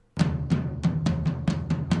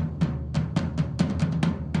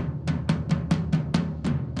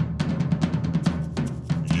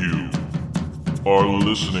are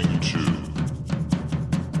listening to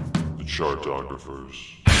the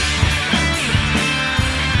Chartographers.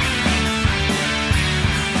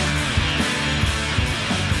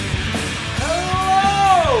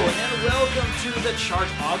 Hello, and welcome to the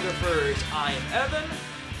Chartographers. I am Evan.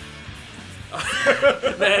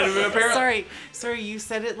 Sorry, you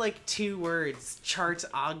said it like 2 words.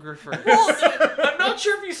 Chartographers. Well, I'm not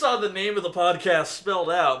sure if you saw the name of the podcast spelled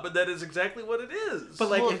out, but that is exactly what it is. But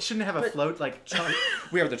like, it shouldn't have a float like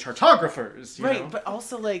we are the Chartographers, you know? But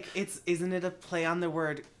also like isn't it a play on the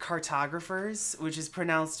word cartographers, which is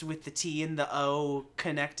pronounced with the T and the O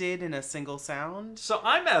connected in a single sound? So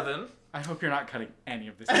I'm Evan. I hope you're not cutting any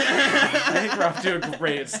of this. I think we're off to a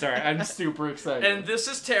great start. I'm super excited. And this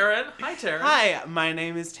is Taran. Hi, Taran. Hi, my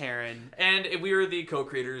name is Taran. And we are the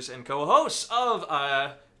co-creators and co-hosts of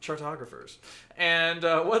Chartographers. And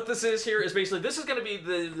what this is here is basically, this is going to be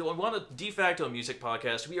the one of de facto music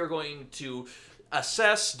podcast. We are going to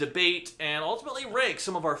assess, debate, and ultimately rank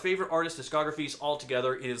some of our favorite artist discographies all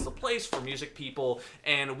together. It is the place for music people,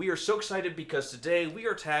 and we are so excited because today we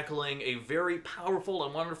are tackling a very powerful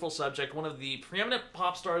and wonderful subject, one of the preeminent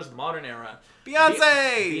pop stars of the modern era,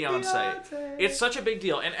 Beyonce. It's such a big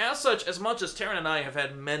deal, and as such, as much as Taran and I have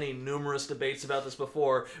had numerous debates about this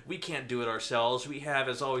before, we can't do it ourselves. We have,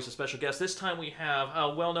 as always, a special guest. This time we have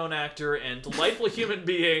a well-known actor and delightful human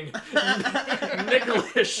being, Nick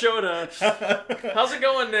Shoda. How's it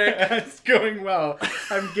going, Nick? It's going well.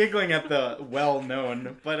 I'm giggling at the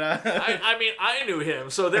well-known, but I mean, I knew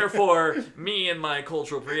him, so therefore, me and my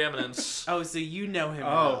cultural preeminence. Oh, so you know him. Oh,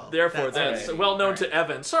 well. Therefore, that's right. well known to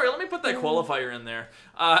Evan. Sorry, let me put that qualifier in there.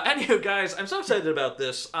 Anywho, guys, I'm so excited about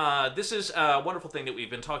this. This is a wonderful thing that we've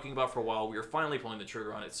been talking about for a while. We are finally pulling the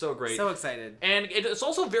trigger on it. It's so great. So excited. And it's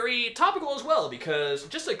also very topical as well, because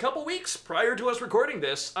just a couple weeks prior to us recording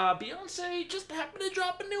this, Beyonce just happened to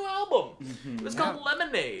drop a new album. It was called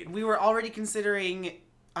Lemonade. We were already considering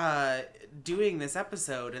doing this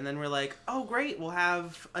episode, and then we're like, oh great, we'll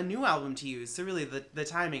have a new album to use. So really the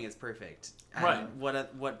timing is perfect. And Right.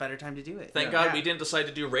 what better time to do it? Thank God we didn't decide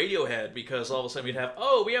to do Radiohead, because all of a sudden we'd have,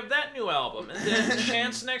 we have that new album, and then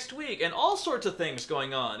Chance next week, and all sorts of things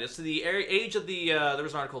going on. It's the age of the, there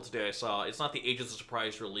was an article today I saw, it's not the age of the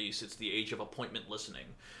surprise release, it's the age of appointment listening.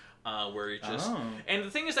 Where you just... Oh. And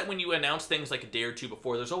the thing is that when you announce things like a day or two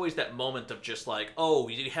before, there's always that moment of just like,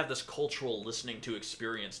 we have this cultural listening to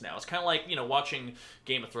experience now. It's kind of like, watching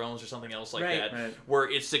Game of Thrones or something else like that, where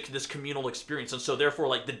it's this communal experience. And so therefore,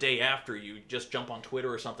 like, the day after, you just jump on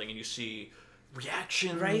Twitter or something and you see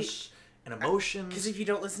reactions and emotions. Because if you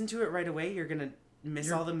don't listen to it right away, you're going to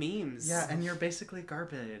miss all the memes. yeah, and you're basically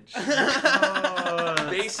garbage.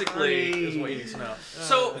 Basically is what you need to know.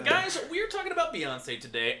 So, guys, we're talking about Beyonce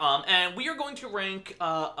today, and we are going to rank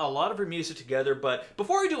a lot of her music together, but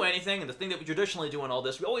before we do anything, and the thing that we traditionally do in all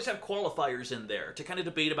this, we always have qualifiers in there to kind of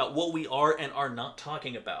debate about what we are and are not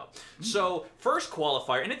talking about. So, first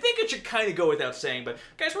qualifier, and I think it should kind of go without saying, but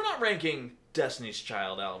guys, we're not ranking Destiny's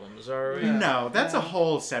Child albums, are we? No, that's a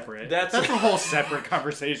whole separate. That's a whole separate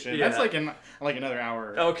conversation. Yeah. That's like another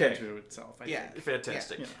hour into itself. I think.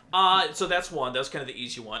 Fantastic. Yeah. So that's one. That's kind of the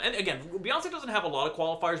easy one. And again, Beyonce doesn't have a lot of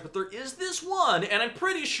qualifiers, but there is this one, and I'm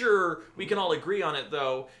pretty sure we can all agree on it,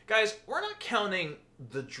 though. Guys, we're not counting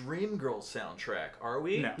the Dreamgirls soundtrack, are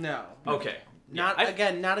we? No. Okay. Not a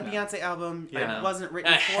Beyonce album. Yeah. It wasn't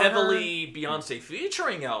written a for heavily Beyonce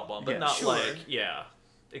featuring album, but not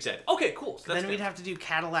exactly. Okay, cool. So then we'd have to do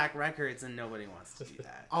Cadillac Records, and nobody wants to do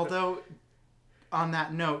that. Although, on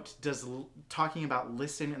that note, does talking about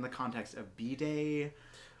listen in the context of B-Day,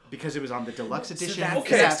 because it was on the deluxe edition? that's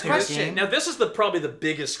Okay, next question. Now this is probably the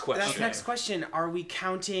biggest question. That's the next question. Are we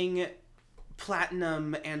counting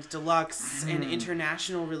platinum and deluxe and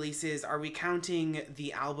international releases? Are we counting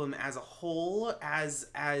the album as a whole, as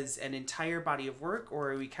an entire body of work,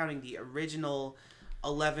 or are we counting the original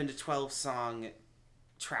 11 to 12 song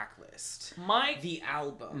track list? The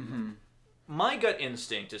album. My gut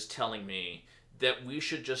instinct is telling me that we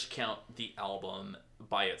should just count the album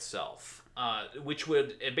by itself, which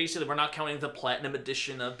would basically, we're not counting the platinum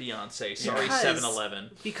edition of Beyonce. Sorry,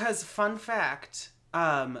 7-Eleven. Because fun fact,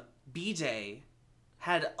 B-Day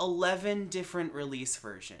had 11 different release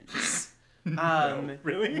versions.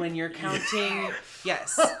 Really? When you're counting,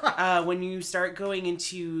 yes. When you start going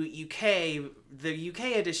into the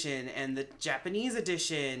UK edition and the Japanese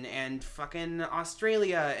edition and fucking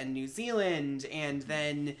Australia and New Zealand, and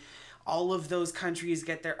then all of those countries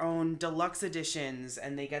get their own deluxe editions,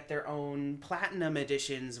 and they get their own platinum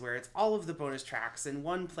editions where it's all of the bonus tracks in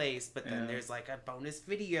one place, but then there's like a bonus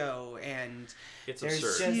video, and it's there's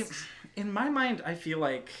absurd. just... In my mind, I feel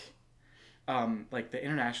like Like the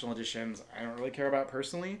international editions, I don't really care about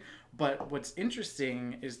personally. But what's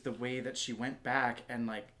interesting is the way that she went back and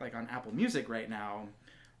like on Apple Music right now,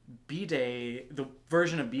 B-Day, the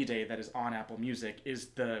version of B-Day that is on Apple Music is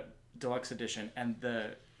the deluxe edition, and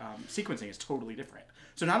the sequencing is totally different.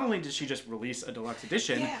 So not only did she just release a deluxe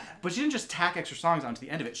edition, but she didn't just tack extra songs onto the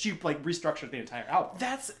end of it. She like restructured the entire album.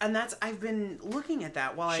 That's I've been looking at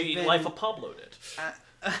that while I've been... Life of Pablo'd it.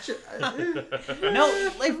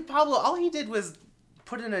 No, Life of Pablo, all he did was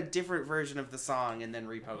put in a different version of the song and then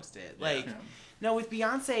repost it. Like, no, with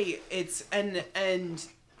Beyonce, it's and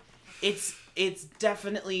it's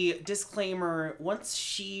definitely, disclaimer, once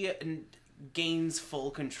she gains full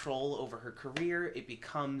control over her career, it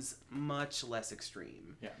becomes much less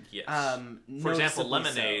extreme. Yeah. Yes. For example,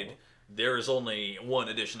 Lemonade, so. there is only one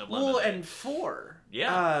edition of Lemonade. Well, and 4.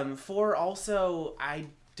 Yeah. 4 also, I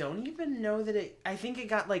don't even know that it... I think it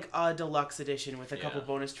got like a deluxe edition with a couple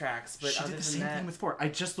bonus tracks, but she other did the than same that... thing with 4. I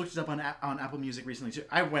just looked it up on Apple Music recently too.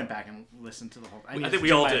 I went back and listened to the whole... I think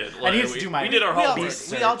we all did. I needed to do my... We did our homework.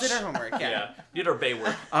 We all did our homework, Yeah. Did our Bay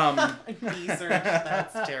work. Research,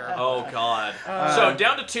 that's terrible. Oh, God. So,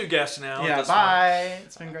 down to 2 guests now. Yeah, bye.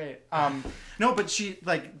 It's been great. No, but she,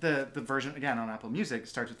 like, the version, again, on Apple Music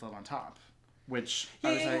starts with Love on Top, which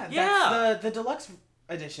I was like... That's the deluxe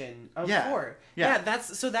edition of 4.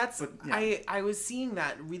 I was seeing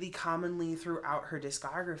that really commonly throughout her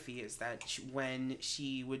discography, is that when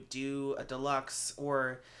she would do a deluxe,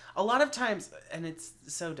 or a lot of times, and it's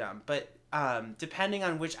so dumb, but depending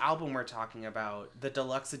on which album we're talking about, the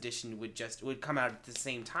deluxe edition would come out at the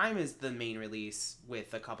same time as the main release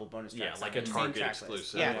with a couple bonus tracks. Yeah, like a Target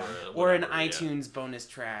exclusive. Or an iTunes bonus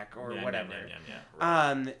track or whatever.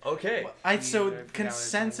 Right. Okay. So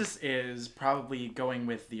consensus is probably going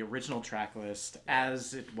with the original track list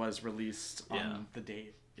as it was released on the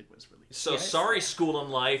date it was released. So sorry, School and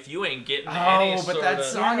Life, you ain't getting any sort of... but that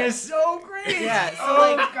song is so great! Yeah,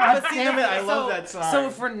 so God damn it, I love that song. So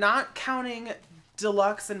if we're not counting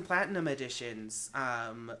deluxe and platinum editions,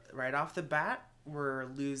 right off the bat, we're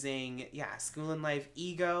losing, School and Life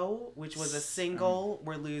Ego, which was a single.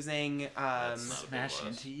 We're losing Smash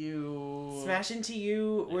Into You. Smash Into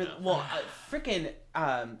You. Freaking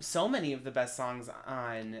so many of the best songs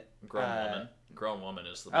on Grown Woman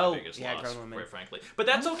is the biggest loss, quite frankly. But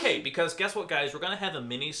that's okay, because guess what, guys? We're going to have a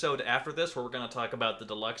mini-sode after this where we're going to talk about the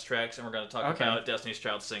deluxe tracks, and we're going to talk about Destiny's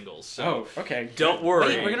Child singles. So don't worry.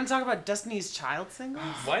 Wait, we're going to talk about Destiny's Child singles?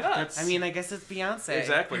 Why not? I mean, I guess it's Beyonce.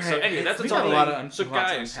 Exactly. Right. So anyway, that's a lot of So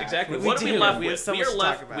guys, exactly. What are we left with? We are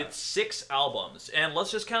left with 6 albums, and let's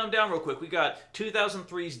just count them down real quick. We got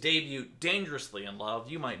 2003's debut, Dangerously in Love.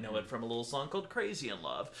 You might know it from a little song called Crazy in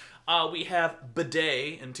Love. We have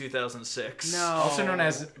Bidet in 2006. No. Also known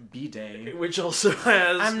as B-Day. Which also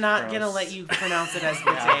has... I'm not going to let you pronounce it as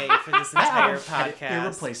Bidet for this entire podcast.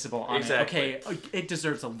 Irreplaceable on it. Okay, it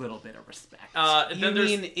deserves a little bit of respect. You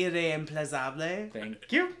mean irreemplazable? Thank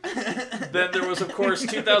you. Then there was, of course,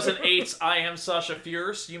 2008's I Am Sasha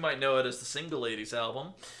Fierce. You might know it as the Single Ladies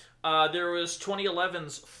album. There was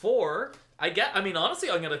 2011's 4... honestly,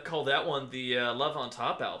 I'm gonna call that one the Love on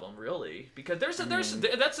Top album, really, because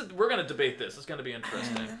we're gonna debate this. It's gonna be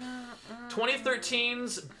interesting.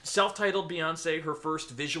 2013's self-titled Beyonce, her first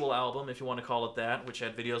visual album, if you want to call it that, which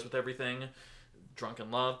had videos with everything.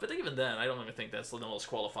 Drunken Love, but even then, I don't even think that's the most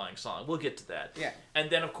qualifying song. We'll get to that. Yeah. And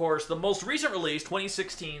then, of course, the most recent release,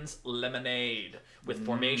 2016's Lemonade, with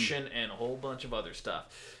Formation and a whole bunch of other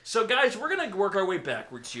stuff. So, guys, we're going to work our way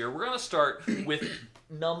backwards here. We're going to start with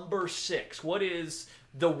number 6. What is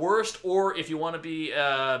the worst, or if you want to be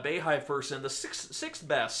a Bayhive person, the sixth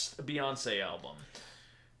best Beyonce album?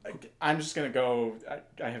 I'm just going to go...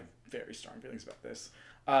 I have very strong feelings about this.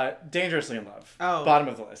 Dangerously in Love. Oh. Bottom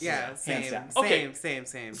of the list. Yeah, same.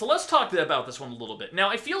 Same. So let's talk about this one a little bit. Now,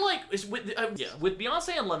 I feel like with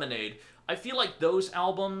Beyonce and Lemonade, I feel like those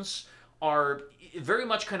albums are very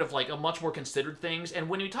much kind of like a much more considered things. And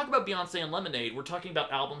when we talk about Beyonce and Lemonade, we're talking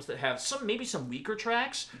about albums that have maybe some weaker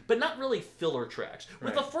tracks, but not really filler tracks.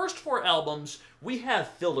 With the first 4 albums, we have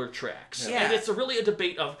filler tracks. Yeah. And it's really a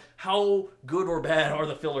debate of how good or bad are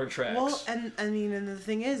the filler tracks. Well, and the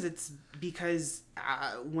thing is, it's because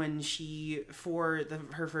when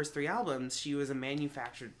her first 3 albums, she was a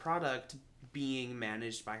manufactured product being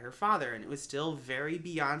managed by her father, and it was still very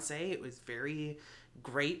Beyonce. It was very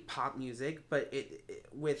great pop music, but it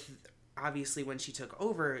with obviously when she took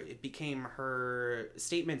over, it became her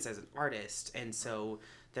statements as an artist, and so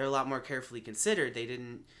they're a lot more carefully considered. They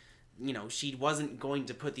didn't, she wasn't going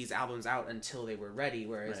to put these albums out until they were ready,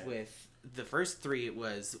 whereas with the first 3 it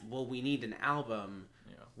was, well, we need an album.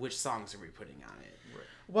 Which songs are we putting on it?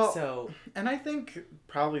 Well, and I think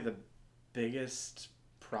probably the biggest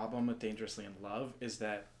problem with Dangerously in Love is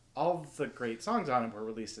that all the great songs on it were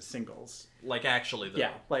released as singles. Like, actually, though.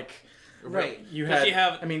 Yeah, like... Right. You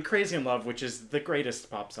have, I mean, Crazy in Love, which is the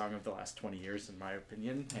greatest pop song of the last 20 years, in my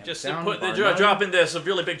opinion. Just to put dropping this, a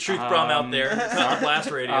really big truth bomb out there.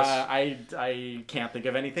 Blast radius. I can't think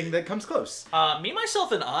of anything that comes close. Me,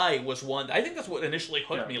 Myself, and I was one. I think that's what initially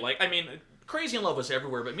hooked me. Like, I mean, Crazy in Love was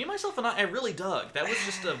everywhere, but Me, Myself, and I really dug. That was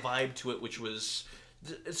just a vibe to it, which was...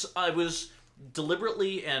 I was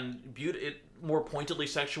deliberately and more pointedly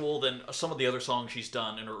sexual than some of the other songs she's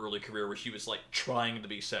done in her early career, where she was like trying to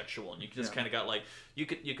be sexual, and you just kind of got like, you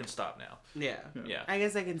can stop now. Yeah. I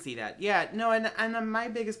guess I can see that. Yeah. No, and my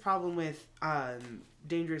biggest problem with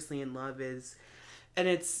Dangerously in Love is, and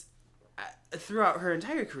it's throughout her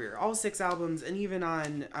entire career, all 6 albums, and even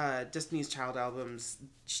on Destiny's Child albums,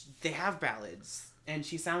 they have ballads, and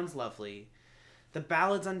she sounds lovely. The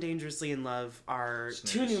ballads on Dangerously in Love are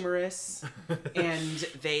too numerous, and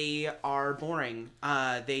they are boring.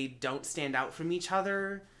 They don't stand out from each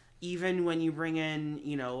other. Even when you bring in,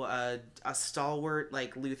 a stalwart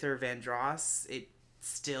like Luther Vandross, it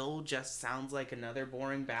still just sounds like another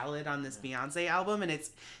boring ballad on this Beyonce album, and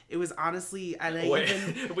it was honestly...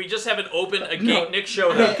 we just have an open Nick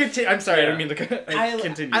Shoda. I'm sorry, I don't mean to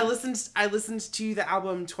continue. I listened to the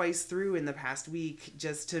album twice through in the past week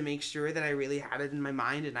just to make sure that I really had it in my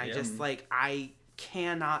mind, and I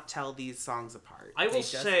cannot tell these songs apart. I will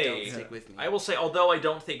say, don't stick with me. Although I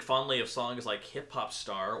don't think fondly of songs like Hip Hop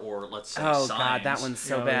Star or let's say Signs. God, that one's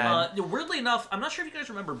so bad. Weirdly enough, I'm not sure if you guys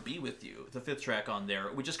remember Be With You, the 5th track on there,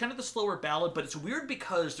 which is kind of the slower ballad, but it's weird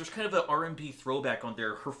because there's kind of an R&B throwback on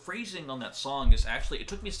there. Her phrasing on that song is actually, it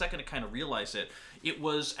took me a second to kind of realize it. It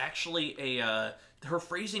was actually her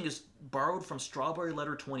phrasing is borrowed from Strawberry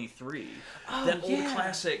Letter 23. That old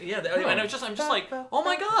classic. Yeah, and I'm just like, oh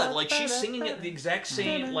my god, like she's singing it the exact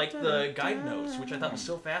same, like the guide notes, which I thought was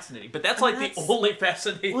so fascinating. But that's like the only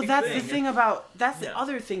fascinating thing. Well, that's the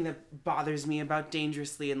other thing that bothers me about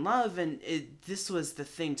Dangerously in Love, and this was the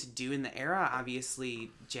thing to do in the era.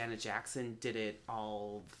 Obviously, Janet Jackson did it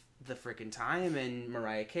all the frickin' time, and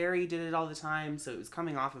Mariah Carey did it all the time, so it was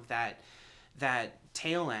coming off of that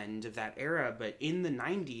tail end of that era. But in the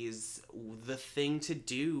 90s, the thing to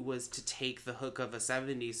do was to take the hook of a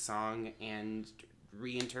 70s song and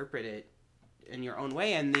reinterpret it in your own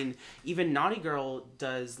way. And then even Naughty Girl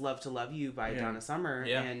does Love to Love You by Donna Summer,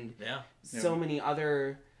 and so many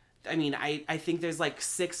other... I mean, I think there's like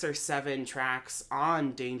 6 or 7 tracks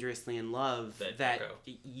on Dangerously in Love that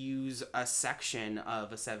use a section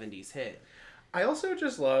of a 70s hit. I also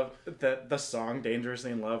just love that the song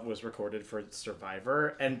Dangerously in Love was recorded for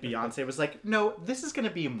Survivor, and Beyonce was like, no, this is going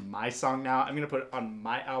to be my song now. I'm going to put it on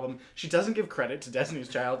my album. She doesn't give credit to Destiny's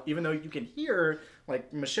Child, even though you can hear,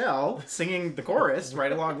 like, Michelle singing the chorus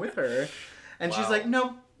right along with her. And she's like,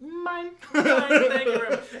 no, mine. Thank you very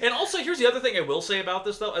much. And also, here's the other thing I will say about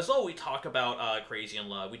this, though. As though we talk about Crazy in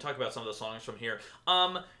Love, we talk about some of the songs from here.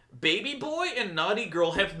 Baby Boy and Naughty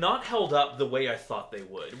Girl have not held up the way I thought they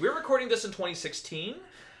would. We're recording this in 2016,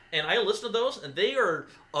 and I listened to those, and they are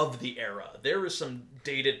of the era. There is some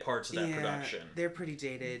dated parts of that production. They're pretty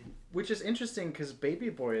dated. Which is interesting, because Baby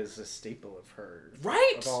Boy is a staple of her.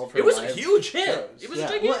 Right! Of all of her it was a live huge hit. shows. It was a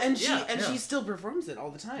big hit. Well, and she still performs it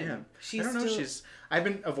all the time. Yeah. I don't know. I've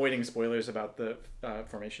been avoiding spoilers about the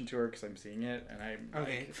Formation tour because I'm seeing it,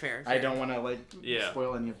 and fair. I don't want to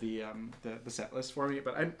spoil any of the set list for me,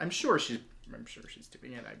 but I'm sure she's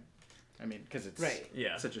doing it. I mean, because it's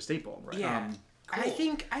such a staple, right? Yeah. Cool. I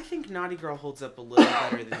think Naughty Girl holds up a little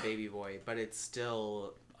better than Baby Boy, but it's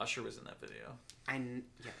still... Usher was in that video.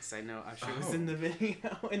 Yes, I know Usher was in the video,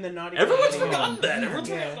 in the Naughty Girl. Everyone's video. forgotten that. Everyone's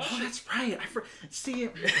forgotten Usher. Oh, that's right. See, you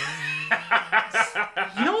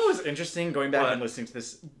know what was interesting going back and listening to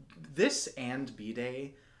this and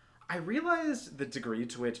B-Day? I realized the degree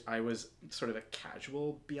to which I was sort of a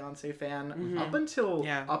casual Beyonce fan up until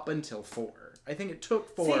 4. I think it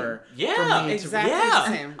took 4 for me exactly the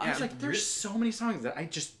same. I was like, there's so many songs that I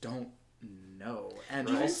just don't know, and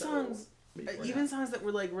even songs that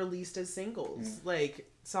were like released as singles, like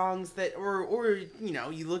songs that, or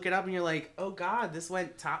you look it up and you're like, oh god, this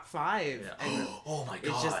went top 5. And oh my god,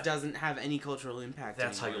 it just doesn't have any cultural impact.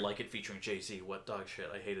 That's anymore. how you like it, featuring Jay-Z. What dog shit?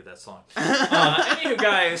 I hated that song. Anywho,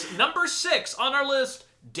 guys, number 6 on our list,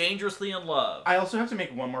 Dangerously in Love. I also have to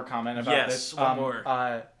make one more comment about this. One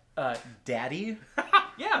more. Daddy.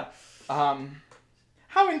 Yeah.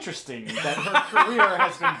 How interesting that her career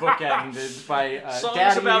has been bookended by songs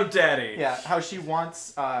Daddy. about Daddy. Yeah, how she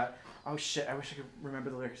wants... oh shit, I wish I could remember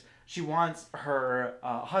the lyrics. She wants her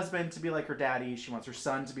husband to be like her daddy. She wants her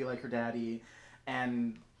son to be like her daddy.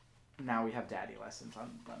 And now we have daddy lessons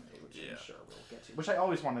on Lemonade, which Yeah. I'm sure we'll get to. Which I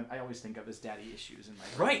always think of as daddy issues in my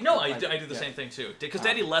Right, no, I do the same thing too. Because Um,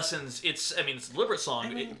 Daddy Lessons, it's a deliberate song.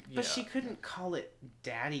 I mean, but yeah. she couldn't call it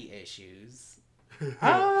daddy issues.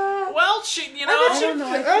 Well, she, I don't know.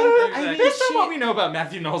 I think Based on she- what we know about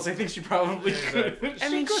Matthew Knowles, I think she probably could. I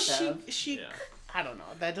mean, could she, have. she, Yeah. I don't know.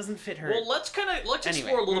 That doesn't fit her. Well, let's Anyway,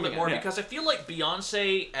 explore a little bit moving more on. because I feel like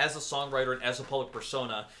Beyonce as a songwriter and as a public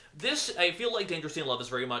persona, I feel like Dangerously in Love is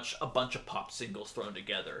very much a bunch of pop singles thrown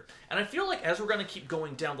together. And I feel like as we're going to keep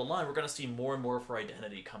going down the line, we're going to see more and more of her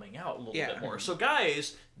identity coming out a little Yeah. bit more. So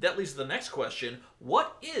guys, that leads to the next question.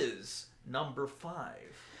 What is number 5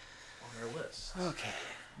 on our list? Okay.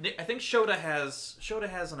 Nick, I think Shoda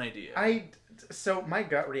has an idea. So my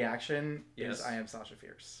gut reaction Yes. is I am Sasha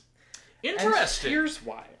Fierce. Interesting. And here's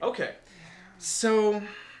why. Okay. So,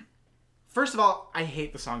 first of all, I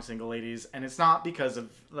hate the song Single Ladies, and it's not because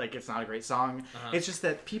of, it's not a great song. It's just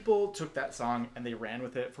that people took that song and they ran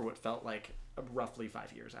with it for what felt like roughly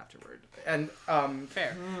 5 years afterward. And,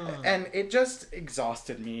 Fair. and it just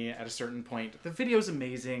exhausted me at a certain point. The video's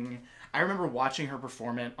amazing. I remember watching her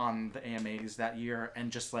perform it on the AMAs that year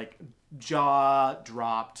and just, jaw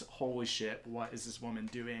dropped. Holy shit, what is this woman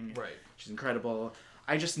doing? Right. She's incredible.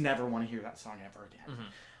 I just never want to hear that song ever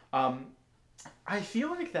again. I feel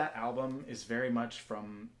like that album is very much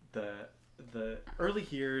from the early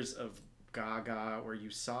years of Gaga, where you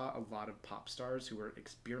saw a lot of pop stars who were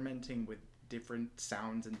experimenting with different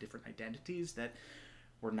sounds and different identities that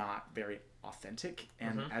were not very authentic,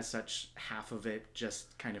 and as such, half of it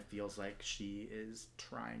just kind of feels like she is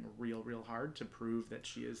trying real hard to prove that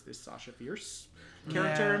she is this Sasha Fierce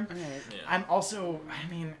character. Yeah, alright. Yeah. I'm also,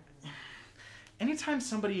 anytime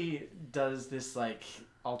somebody does this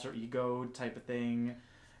alter ego type of thing,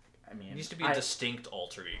 It needs to be a distinct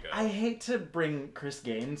alter ego. I hate to bring Chris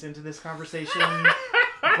Gaines into this conversation,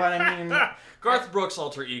 but Garth Brooks'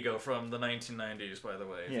 alter ego from the 1990s, by the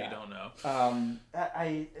way, if Yeah. you don't know.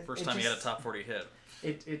 First First time he had a top 40 hit.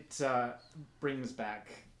 It brings back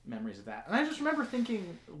memories of that, and I just remember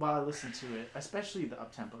thinking while I listened to it, especially the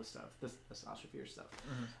up-tempo stuff, the Sasha Fierce stuff,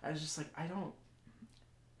 I was just like, I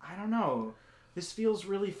don't know. This feels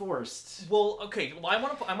really forced. Well, okay. Well, I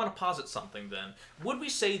want to posit something then. Would we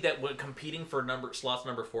say that when competing for slots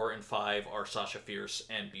number 4 and 5 are Sasha Fierce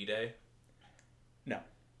and B-Day? No,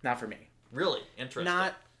 not for me. Really interesting.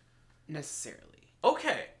 Not necessarily.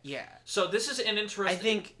 Okay. Yeah. So this is an interesting. I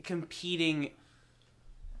think competing.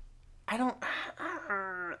 I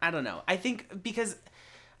don't know. I think because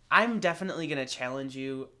I'm definitely gonna challenge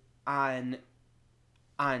you on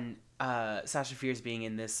Sasha Fierce being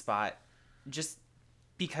in this spot, just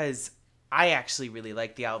because I actually really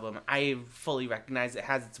like the album. I fully recognize it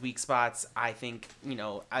has its weak spots. I think,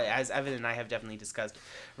 as Evan and I have definitely discussed,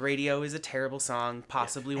 Radio is a terrible song,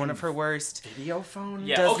 possibly one of her worst. Video phone?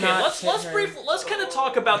 Yeah. does Okay. not Let's kind of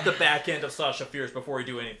talk about the back end of Sasha Fierce before we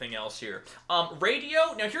do anything else here.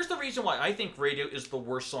 Radio. Now, here's the reason why I think Radio is the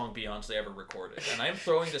worst song Beyonce ever recorded, and I'm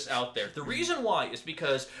throwing this out there. The reason why is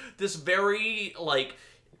because this very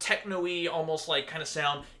techno-y, almost kind of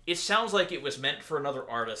sound. It sounds like it was meant for another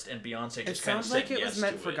artist, and Beyonce just It kind of sounds said like it yes was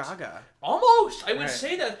meant to for it. Gaga. Almost, I would Right.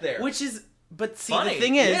 say that there. Which is, but see, Funny, the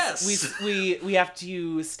thing is, yes. we have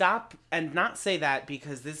to stop and not say that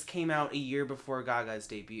because this came out a year before Gaga's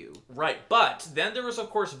debut. Right, but then there was, of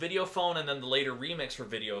course, Video Phone, and then the later remix for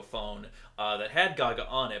Video Phone that had Gaga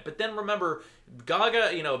on it. But then remember, Gaga,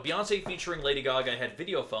 Beyonce featuring Lady Gaga had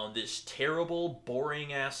Video Phone, this terrible,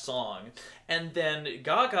 boring-ass song. And then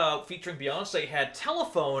Gaga featuring Beyonce had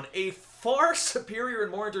Telephone, a far superior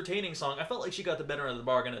and more entertaining song. I felt like she got the better end of the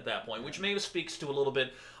bargain at that point, which maybe speaks to a little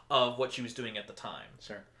bit of what she was doing at the time.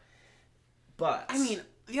 Sure. But I mean,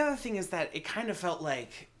 the other thing is that it kind of felt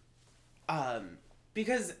like,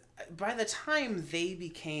 because by the time they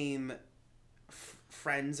became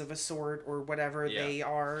friends of a sort or whatever they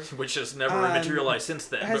are, which has never materialized since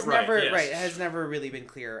then. has but right, never yes. it has never really been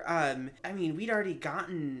clear. We'd already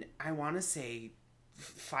gotten, I want to say,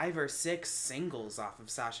 5 or 6 singles off of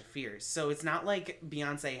Sasha Fierce, so it's not like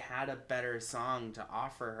Beyonce had a better song to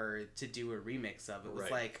offer her to do a remix of. It was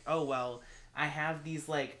Right. like, oh well, I have these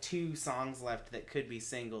 2 songs left that could be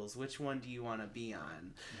singles. Which one do you want to be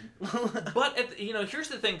on? But here's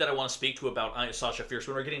the thing that I want to speak to about Sasha Fierce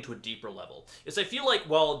when we're getting to a deeper level. Is I feel like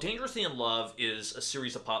while Dangerously in Love is a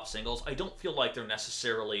series of pop singles, I don't feel like they're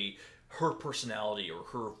necessarily her personality or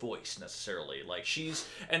her voice necessarily.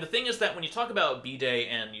 And the thing is that when you talk about B-Day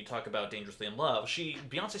and you talk about Dangerously in Love,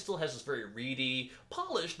 Beyonce still has this very reedy,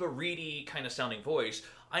 polished but reedy kind of sounding voice.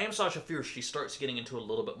 I Am Sasha Fierce, she starts getting into a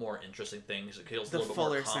little bit more interesting things. It feels a The little bit more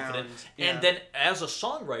fuller confident. sound, yeah. And then as a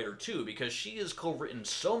songwriter, too, because she has co-written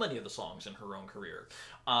so many of the songs in her own career,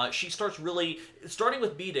 she starts really... Starting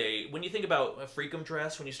with B-Day, when you think about Freakum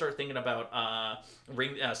Dress, when you start thinking about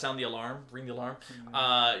Ring the Alarm,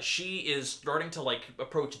 she is starting to, like,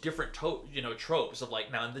 approach different tropes of,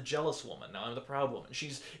 like, now I'm the jealous woman, now I'm the proud woman.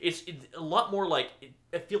 It's a lot more like...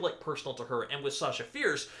 I feel like personal to her. And with Sasha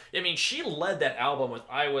Fierce, I mean, she led that album with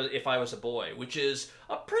If I Was a Boy, which is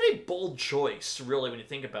a pretty bold choice, really, when you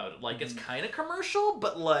think about it. Like, it's kind of commercial,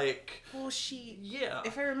 but like... Well, Yeah.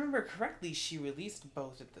 If I remember correctly, she released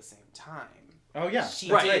both at the same time. Oh yeah,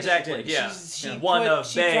 Right, exactly. Yeah. One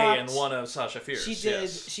of Bey and one of Sasha Fierce. She did.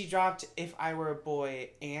 Yes. She dropped If I Were a Boy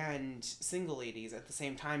and Single Ladies at the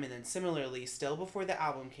same time, and then similarly, still before the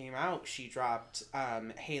album came out, she dropped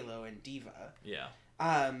Halo and Diva. Yeah.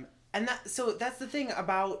 And that's the thing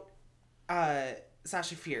about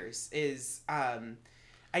Sasha Fierce is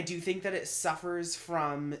I do think that it suffers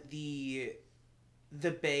from the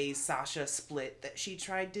Bey Sasha split that she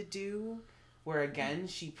tried to do, where again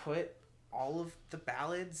she put all of the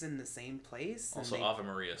ballads in the same place. Also, Ave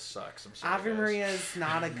Maria sucks. I'm sorry. Ave Maria is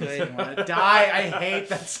not a good. I want to die. I hate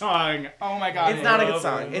that song. Oh my god, it's not a good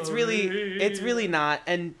song. It's really not.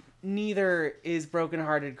 And neither is Broken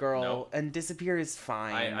Hearted Girl. No. And Disappear is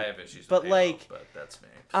fine. I have issues with but Halo, like, but that's me.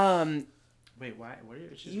 Wait, why? What are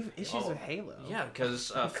your issues? You have issues with Halo. Yeah,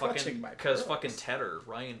 because fucking Tedder,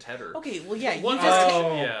 Ryan Tedder. Okay, well, yeah, you One- just...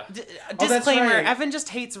 yeah. Disclaimer, right. Evan just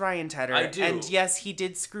hates Ryan Tedder. I do. And yes, he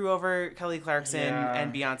did screw over Kelly Clarkson Yeah.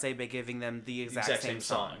 and Beyonce by giving them the exact same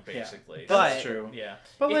song. basically. But- That's true. Yeah,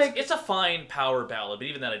 But, it's a fine power ballad, but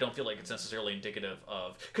even then, I don't feel like it's necessarily indicative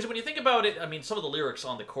of... Because when you think about it, I mean, some of the lyrics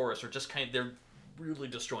on the chorus are just they're really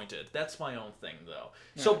disjointed. That's my own thing, though.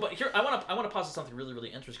 Yeah. So, but here, I want to posit something really, really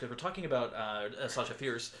interesting, because we're talking about Sasha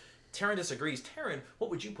Fierce. Taran disagrees. Taran,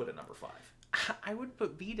 what would you put at number 5? I would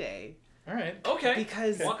put B-Day. All right. Okay.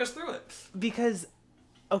 Because... Walk us through it. Because...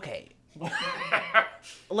 Okay.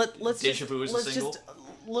 let's Deja Vu is a single? just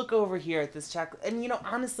look over here at this check. And,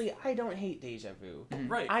 honestly, I don't hate Deja Vu.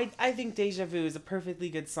 Right. I think Deja Vu is a perfectly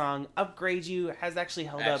good song. Upgrade You has actually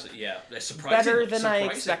held up Yeah, better than I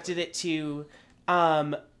expected it to.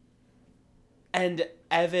 And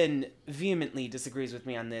Evan vehemently disagrees with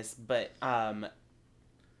me on this, but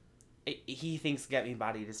he thinks Get Me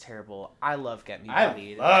Bodied is terrible. I love Get Me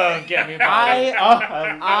Bodied. I love Get Me Bodied.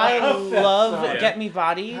 I love Get Me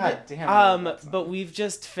Bodied. God damn, but we've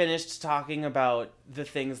just finished talking about the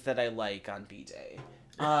things that I like on B-Day.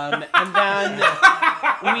 And then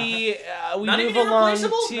we move along to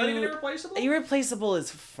Not even Irreplaceable? Irreplaceable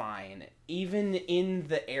is fine. Even in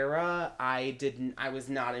the era, I was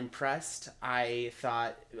not impressed. I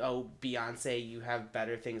thought, oh, Beyonce, you have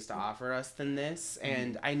better things to offer us than this.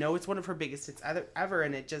 And I know it's one of her biggest hits ever,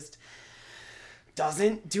 and it just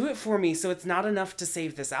doesn't do it for me. So it's not enough to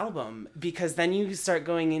save this album, because then you start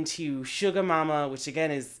going into Sugar Mama, which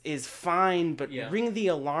again is fine, but Ring the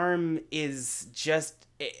Alarm is just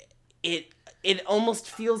it almost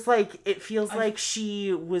feels like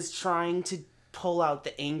she was trying to pull out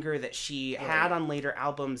the anger that she had on later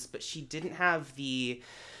albums, but she didn't have the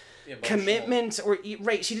commitment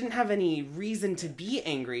she didn't have any reason to be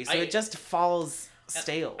angry, so it just falls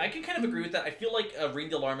stale. I can kind of agree with that. I feel like Ring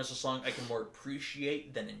the Alarm is a song I can more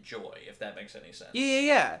appreciate than enjoy, if that makes any sense.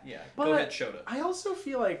 Yeah. But go ahead, Shoda. I also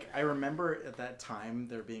feel like I remember at that time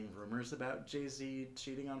there being rumors about Jay-Z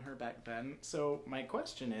cheating on her back then. So my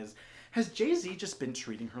question is, has Jay-Z just been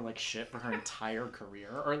treating her like shit for her entire career,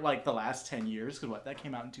 or like the last 10 years? Because that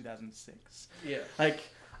came out in 2006. Yeah. Like,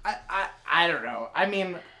 I don't know. I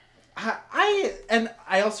mean,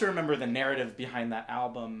 I also remember the narrative behind that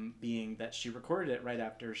album being that she recorded it right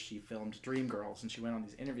after she filmed Dreamgirls, and she went on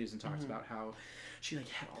these interviews and talked about how she had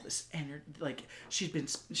all this energy,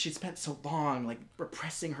 she'd spent so long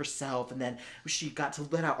repressing herself, and then she got to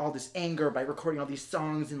let out all this anger by recording all these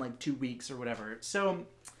songs in 2 weeks or whatever. So,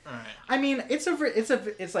 I mean,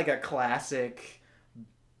 it's like a classic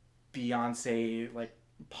Beyonce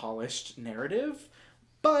polished narrative,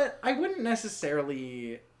 but I wouldn't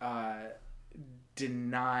necessarily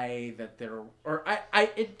deny that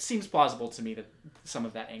it seems plausible to me that some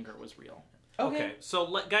of that anger was real. Okay,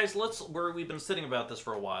 so guys, we've been sitting about this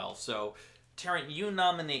for a while. So, Taran, you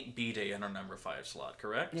nominate B-Day in our number 5 slot,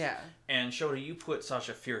 correct? Yeah. And Shoda, you put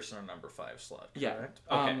Sasha Fierce in our number 5 slot, correct?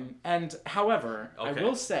 Yeah. Okay. And however, I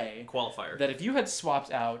will say qualifier that if you had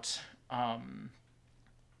swapped out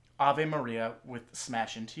Ave Maria with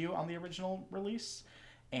Smash Into You on the original release,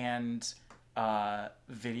 and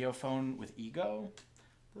Videophone with Ego,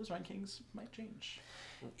 those rankings might change.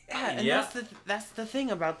 Yeah, and that's the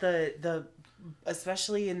thing about the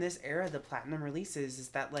especially in this era, the platinum releases is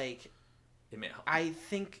that like I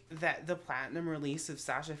think that the platinum release of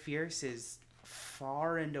Sasha Fierce is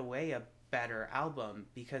far and away a better album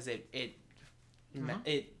because it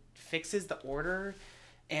fixes the order,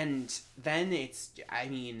 and then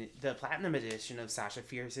the platinum edition of Sasha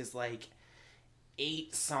Fierce is like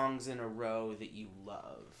 8 songs in a row that you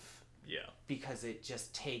love. Yeah. Because it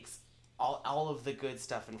just takes all of the good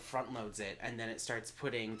stuff and front loads it, and then it starts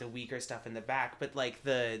putting the weaker stuff in the back. But like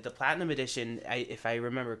the platinum edition, if I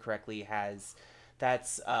remember correctly, has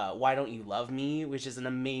Why Don't You Love Me, which is an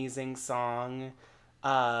amazing song.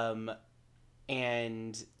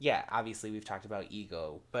 And yeah, obviously we've talked about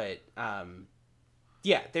Ego, but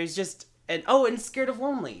yeah, there's just and Scared of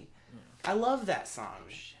Lonely. I love that song.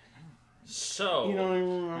 So, you don't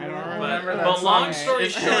even remember. I don't that? remember that but song. long story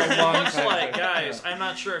It's short, been a long looks time. like, guys, I'm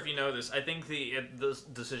not sure if you know this. I think the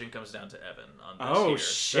decision comes down to Evan on this Oh, here.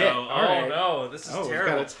 shit. So, All right. no, this is terrible. We've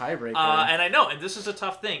got a tiebreaker. And I know, and this is a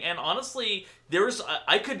tough thing. And honestly,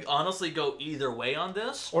 I could honestly go either way on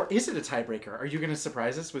this. Or is it a tiebreaker? Are you going to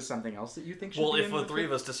surprise us with something else that you think should Well, be if in the the three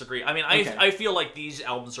of us disagree, I mean, Okay. I feel like these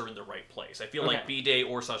albums are in the right place. I feel like Okay. B-Day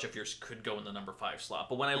or Sasha Fierce could go in the number 5 slot.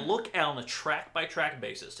 But when I look at on a track-by-track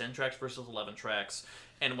basis, 10 tracks versus 11 tracks,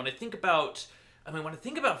 and when I think about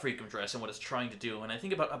Freakum Dress and what it's trying to do, and I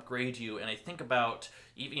think about Upgrade You, and I think about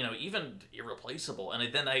even Irreplaceable,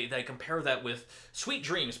 and then I compare that with Sweet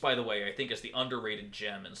Dreams. By the way, I think is the underrated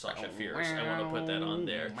gem in Sasha Fierce. I want to put that on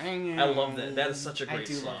there. I love that. That is such a great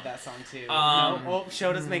song. I do love that song too.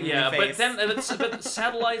 Shoda's making Yeah, me but face. but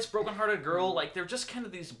Satellites, Broken Hearted Girl, like they're just kind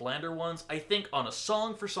of these blander ones. I think on a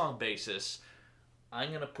song for song basis,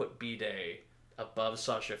 I'm gonna put B-Day above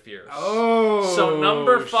Sasha Fierce. Oh, So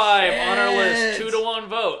number 5 shit. on our list, 2-1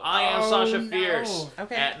 vote. I am Sasha no. Fierce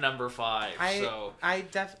Okay. at number 5. So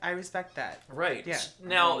I respect that. right. Yeah.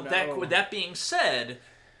 Now Oh, no. that with that being said,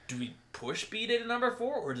 do we push B-Day to number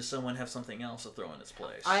 4, or does someone have something else to throw in its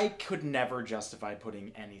place? I could never justify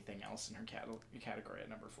putting anything else in her category at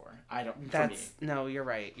number 4. I don't. For me. No, you're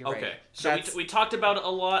right. You're Okay, right. so we talked about it a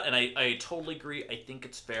lot, and I totally agree. I think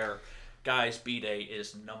it's fair. Guys, B-Day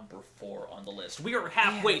is number 4 on the list. We are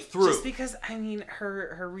halfway through. Just because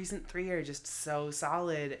her recent 3 are just so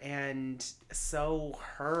solid and so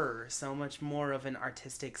much more of an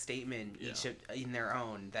artistic statement each in their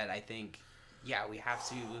own that I think we have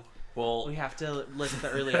to list the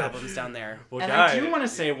early albums down there. Well, And guys, I do want to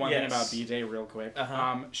say one thing yes. about B-Day real quick.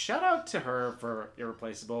 Shout out to her for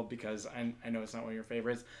Irreplaceable, because I know it's not one of your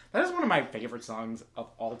favorites. That is one of my favorite songs of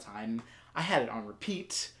all time. I had it on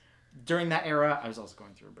repeat. During that era, I was also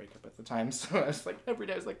going through a breakup at the time, so I was like, every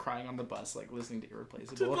day I was like crying on the bus, like listening to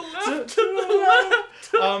Irreplaceable. To the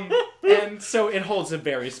left. And so it holds a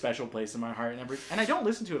very special place in my heart, and I don't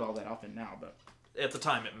listen to it all that often now, but At the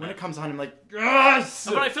time, it when meant. it comes on, I'm like, yes!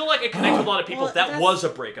 But I feel like it connects with a lot of people. Well, that that's- was a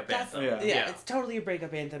breakup That's, anthem. yeah, it's totally a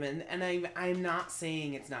breakup anthem, and I'm not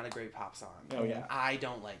saying it's not a great pop song. Oh, yeah. I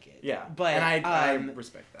don't like it. Yeah, but and I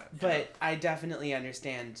respect that. But I definitely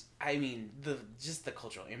understand. I mean, the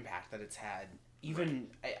cultural impact that it's had. Even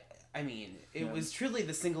it was truly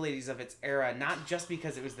the single ladies of its era. Not just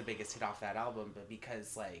because it was the biggest hit off that album, but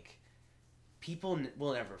because like people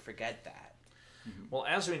will never forget that. Well,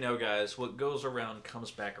 as we know, guys, what goes around comes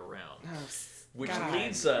back around. Oh, Which God.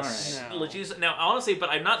 leads us... All right. which is- Now, honestly, but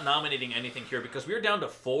I'm not nominating anything here because we're down to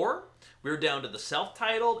 4. We're down to the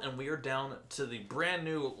self-titled, and we are down to the brand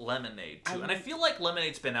new Lemonade, too. And I feel like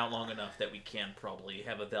Lemonade's been out long enough that we can probably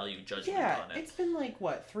have a value judgment on it. It's been like,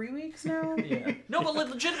 what, 3 weeks now? Yeah. No, but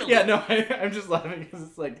legitimately. Yeah, no, I'm just laughing because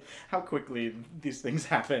it's like how quickly these things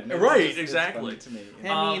happen. It's Right, just- exactly. It's funny to me.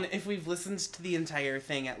 I mean, if we've listened to the entire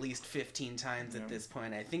thing at least 15 times at this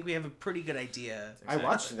point, I think we have a pretty good idea. I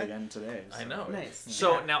watched it again today. I know. Nice.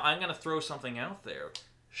 So Yeah. now I'm going to throw something out there.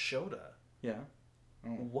 Shoda, Yeah.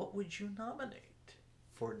 what would you nominate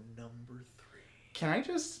for number 3? Can I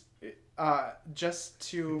just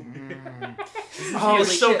to You're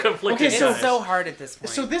so conflicted. Okay, It's so hard at this point.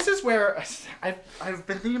 So this is where I've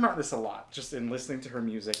been thinking about this a lot, just in listening to her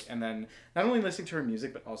music, and then not only listening to her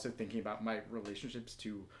music, but also thinking about my relationships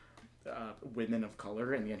to women of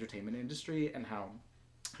color in the entertainment industry, and how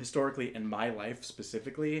historically in my life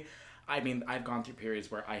specifically, I mean, I've gone through periods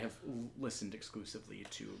where I have listened exclusively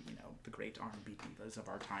to, the great R&B divas of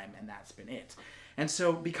our time, and that's been it. And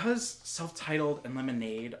so because Self-Titled and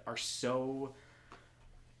Lemonade are so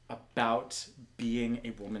about being a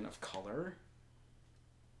woman of color,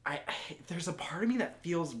 I there's a part of me that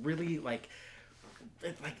feels really like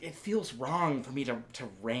it feels wrong for me to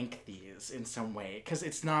rank these in some way, because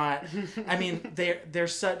it's not. I mean, they're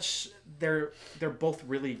both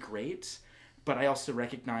really great, but I also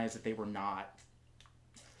recognize that they were not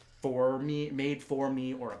made for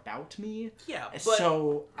me or about me. Yeah, but...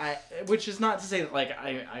 So which is not to say that like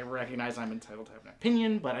I recognize I'm entitled to have an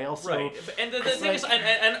opinion, but I also right. And the thing is,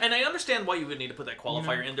 and I understand why you would need to put that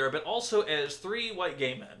qualifier in there, but also as 3 white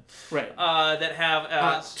gay men, right, that have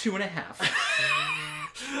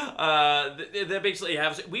 2.5. That basically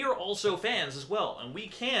have. We are also fans as well, and we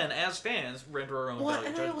can, as fans, render our own value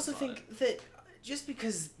and I also think that just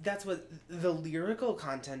because that's what the lyrical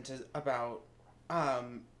content is about.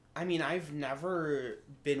 I mean, I've never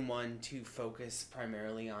been one to focus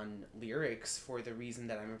primarily on lyrics for the reason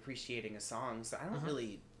that I'm appreciating a song. So I don't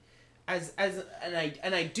really,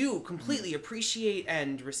 and I do completely appreciate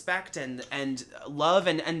and respect and love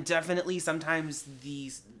and definitely sometimes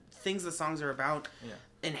these things the songs are about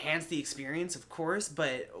enhance the experience, of course.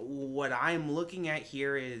 But what I'm looking at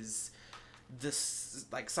here is this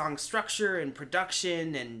like song structure and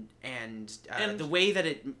production and the way that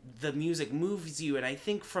the music moves you, and I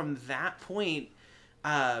think from that point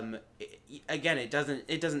again it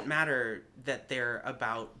doesn't matter that they're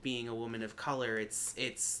about being a woman of color.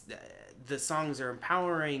 It's the songs are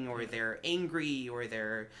empowering, or they're angry, or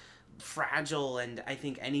they're fragile, and I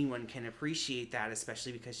think anyone can appreciate that,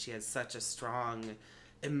 especially because she has such a strong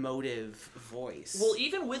emotive voice. Well,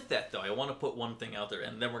 even with that, though, I want to put one thing out there,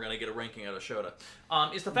 and then we're going to get a ranking out of Shoda,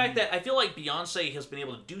 is the fact that I feel like Beyonce has been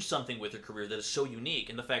able to do something with her career that is so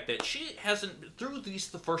unique, and the fact that she hasn't, through the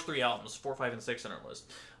first 3 albums, 4, 5, and 6 on her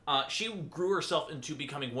list, she grew herself into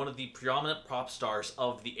becoming one of the predominant pop stars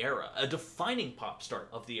of the era, a defining pop star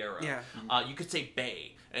of the era. Yeah. You could say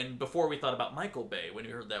Bey, and before we thought about Michael Bay when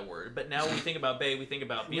we heard that word, but now when we think about Bey, we think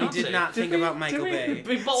about Beyonce. We did not think about Michael Bay.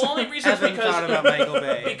 But the only reason is thought about Michael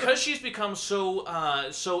Bay. because she's become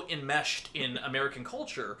so enmeshed in American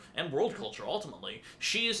culture and world culture. Ultimately,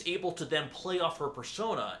 she is able to then play off her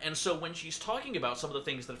persona, and so when she's talking about some of the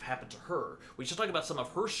things that have happened to her, when she's talking about some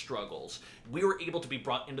of her struggles, we were able to be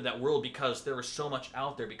brought into that world because there is so much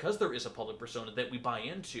out there, because there is a public persona that we buy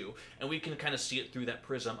into, and we can kind of see it through that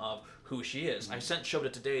prism of who she is. I sent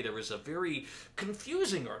Shoda today, there was a very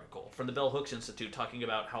confusing article from the Bell Hooks Institute talking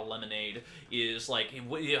about how Lemonade is like,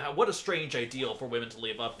 what a strange ideal for women to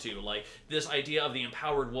live up to. Like, this idea of the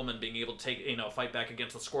empowered woman being able to take, fight back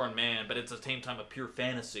against the scorned man, but it's at the same time a pure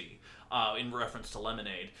fantasy. In reference to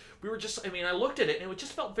Lemonade. We were just, I looked at it and it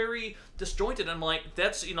just felt very disjointed. I'm like,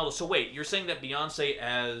 that's, so wait, you're saying that Beyonce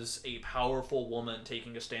as a powerful woman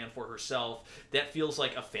taking a stand for herself, that feels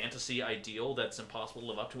like a fantasy ideal that's impossible to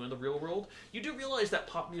live up to in the real world? You do realize that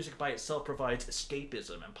pop music by itself provides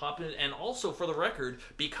escapism, and also, for the record,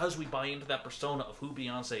 because we buy into that persona of who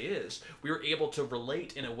Beyonce is, we are able to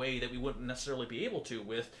relate in a way that we wouldn't necessarily be able to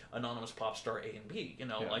with anonymous pop star A and B.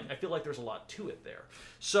 Like, I feel like there's a lot to it there.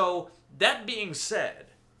 So, that being said,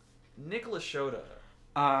 Nicholas Shoda,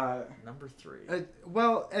 number 3.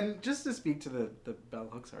 Well, and just to speak to the Bell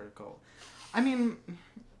Hooks article,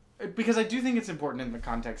 because I do think it's important in the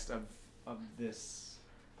context of this,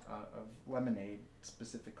 of Lemonade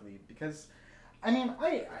specifically, because,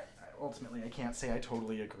 I ultimately, I can't say I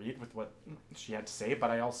totally agreed with what she had to say,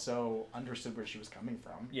 but I also understood where she was coming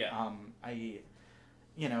from. Yeah. I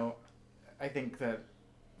think that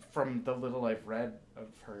from the little I've read of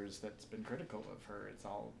hers that's been critical of her, it's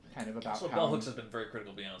all kind of about how... Bell Hooks has been very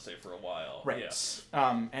critical of Beyonce for a while. Right.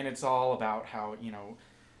 Yeah. And it's all about how,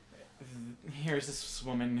 here's this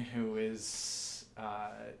woman who is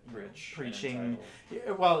rich, preaching...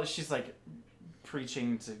 Well, she's like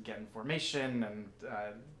preaching to get information and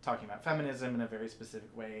talking about feminism in a very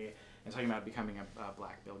specific way and talking about becoming a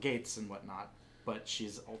black Bill Gates and whatnot, but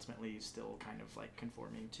she's ultimately still kind of like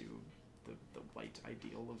conforming to the white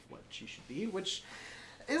ideal of what she should be, which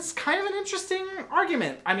is kind of an interesting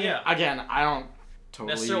argument. Again, I don't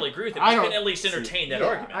totally necessarily agree with it, but you can at least entertain that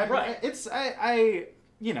argument. I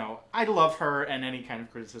love her, and any kind of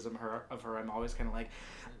criticism of her, I'm always kind of like,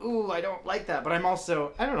 ooh, I don't like that, but I'm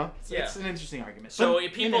also, I don't know, it's an interesting argument. So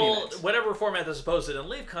if people, whatever format this is posted, and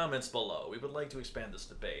leave comments below. We would like to expand this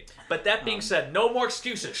debate. But that being said, no more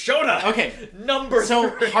excuses. Shoda! Okay. Number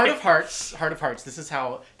 3. Heart of Hearts, this is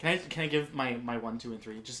how, can I give my 1, 2, and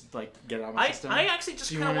 3, just like get it out of my system? I actually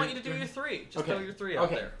just kind of want you to do your 3. Just throw your 3 out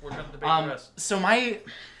there. We're going to debate the rest. So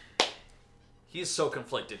He's so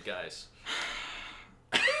conflicted, guys.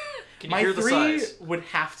 Can you my hear the 3 sighs? would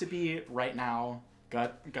have to be, right now,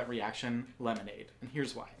 gut reaction, Lemonade, and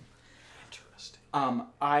here's why. Interesting.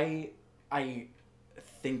 I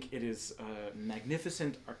think it is a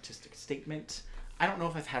magnificent artistic statement. I don't know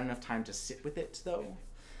if I've had enough time to sit with it though.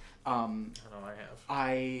 I know I have.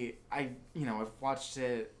 I've watched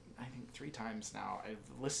it I think 3 times now. I've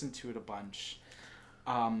listened to it a bunch.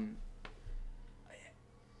 I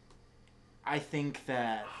think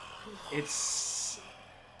that it's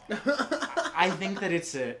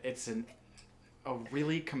a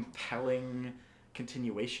really compelling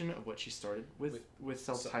continuation of what she started with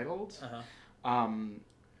self-titled. I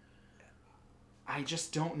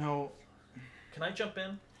just don't know. Can I jump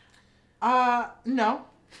in? No.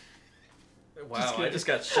 Wow, I just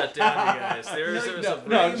got shut down, you guys.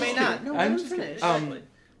 No, you may not. No, I'm just finished. Exactly.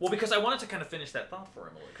 Well, because I wanted to kind of finish that thought for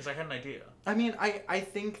Emily, because I had an idea. I mean, I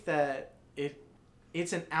think that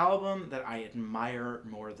it's an album that I admire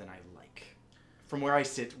more than I like, from where I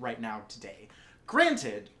sit right now today.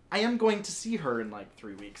 Granted, I am going to see her in like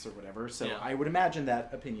 3 weeks or whatever, so yeah. I would imagine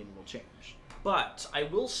that opinion will change. But I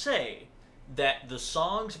will say that the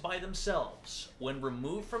songs by themselves, when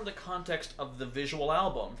removed from the context of the visual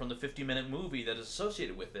album, from the 50-minute movie that is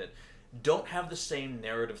associated with it, don't have the same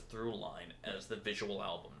narrative through line as the visual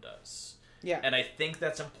album does. Yeah. And I think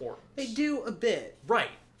that's important. They do a bit.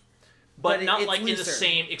 Right. But not like looser. In the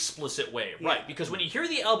same explicit way. Yeah. Right. Because when you hear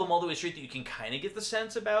the album all the way straight, you can kind of get the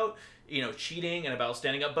sense about, cheating and about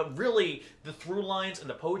standing up. But really, the through lines and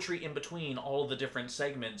the poetry in between all of the different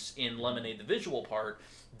segments in Lemonade, the visual part,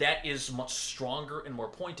 that is much stronger and more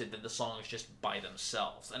pointed than the songs just by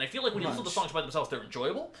themselves. And I feel like when you listen to the songs by themselves, they're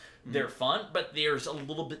enjoyable, they're fun, but there's a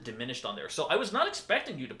little bit diminished on there. So I was not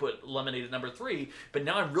expecting you to put Lemonade at number 3, but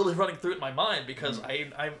now I'm really running through it in my mind because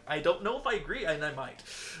I don't know if I agree, and I might.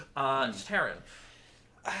 Taran.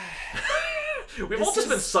 We've all just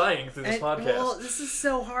been sighing through this podcast. Well, this is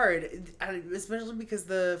so hard, especially because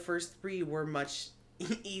the first 3 were much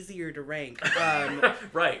easier to rank.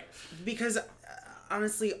 Right. Because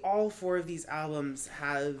honestly, all 4 of these albums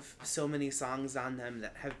have so many songs on them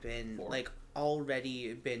that have been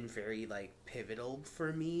already been very pivotal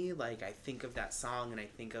for me. Like, I think of that song and I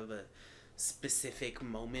think of a specific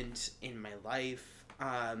moment in my life,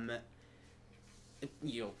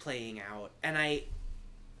 playing out, and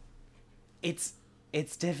it's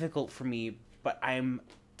difficult for me, but I'm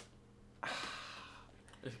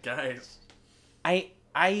guys. I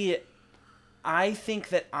think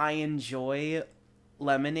that I enjoy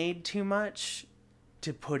Lemonade too much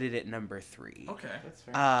to put it at number 3. Okay, that's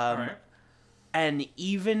fair. All right. And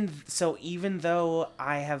even though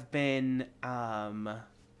I have been,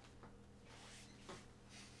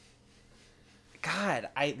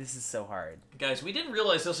 this is so hard. Guys, we didn't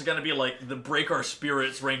realize this was going to be the Break Our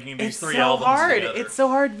Spirits ranking these 3 so albums hard. together. It's so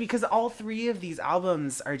hard because all 3 of these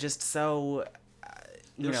albums are just so,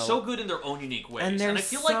 they're so good in their own unique ways. And they're I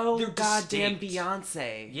feel so like they're goddamn distinct.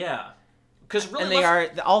 Beyonce. Yeah. Because really, and they are,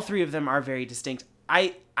 all 3 of them are very distinct.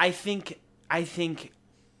 I think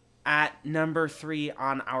at number 3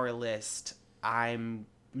 on our list, I'm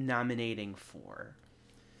nominating 4.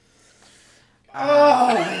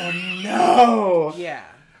 Oh no! Yeah.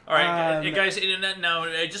 All right, guys. Now,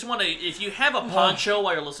 I just want to. If you have a poncho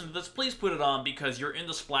while you're listening to this, please put it on because you're in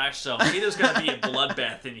the splash zone. It is going to be a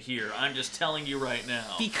bloodbath in here. I'm just telling you right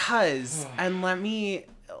now. Because, and let me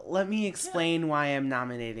explain why I'm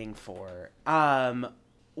nominating 4.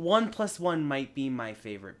 1+1 might be my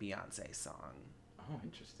favorite Beyonce song. Oh,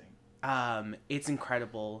 interesting. It's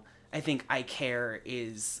incredible. I think I Care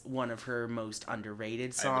is one of her most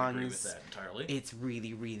underrated songs. I would agree with that entirely. It's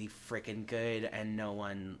really, really freaking good, and no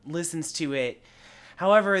one listens to it.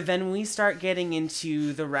 However, then we start getting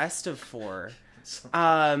into the rest of 4.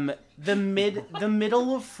 The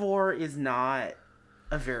middle of 4 is not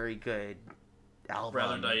a very good album.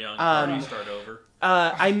 Rather Die Young. Start over.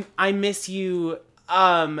 I Miss You.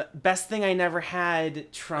 Best Thing I Never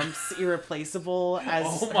Had trumps Irreplaceable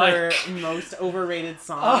as her most overrated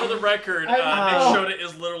song. For the record, Nick Shoda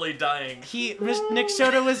is literally dying. Nick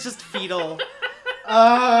Shoda was just fetal.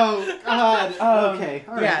 Oh God. Okay.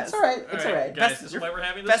 All right. Yeah, it's all right. It's all right. Guys, this is why we're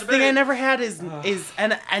having this Best debate. Thing I Never Had is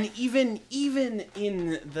and even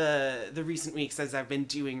in the recent weeks as I've been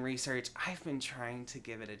doing research, I've been trying to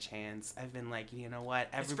give it a chance. I've been like, you know what?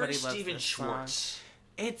 Everybody loves Stephen this Schwartz. song.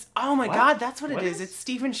 It's God, that's what it is. It's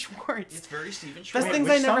Stephen Schwartz. It's very Stephen Schwartz. Best Things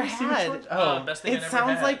I Never Had. Best Thing I It Never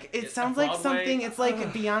sounds Had. like Broadway. something. It's like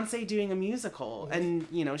Beyonce doing a musical, and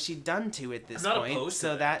she's done 2 at this point,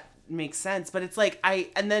 so that makes sense. But it's like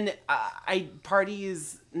Party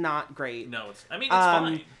is not great. No, it's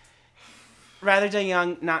fine. Rather Die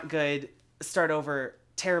Young, not good. Start Over,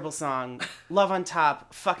 terrible song. Love on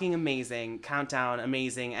Top, fucking amazing. Countdown,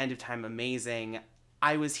 amazing. End of Time, amazing.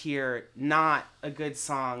 I Was Here, not a good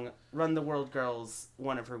song. Run the World Girls,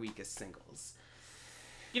 one of her weakest singles.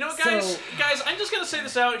 You know what, guys? Guys, I'm just going to say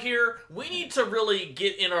this out here. We need to really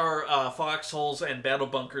get in our foxholes and battle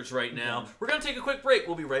bunkers right now. We're going to take a quick break.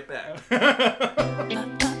 We'll be right back.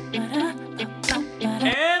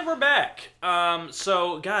 And we're back.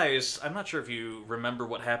 So, guys, I'm not sure if you remember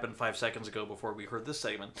what happened 5 seconds ago before we heard this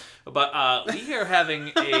segment, but we are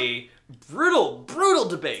having a brutal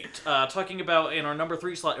debate talking about in our number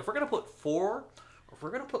 3 slot if we're going to put 4 or if we're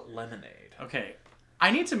going to put Lemonade. Okay,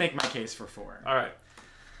 I need to make my case for 4. All right.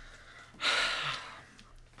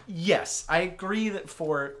 Yes, I agree that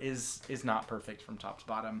 4 is not perfect from top to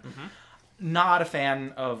bottom. Mm-hmm. Not a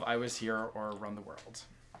fan of I Was Here or Run the World.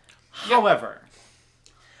 However,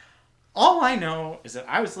 all I know is that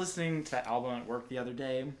I was listening to that album at work the other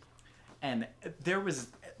day, and there was,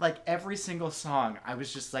 like, every single song, I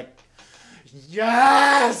was just like,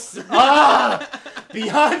 yes!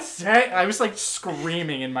 Beyonce! I was, like,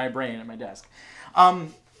 screaming in my brain at my desk.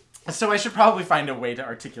 So I should probably find a way to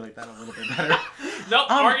articulate that a little bit better.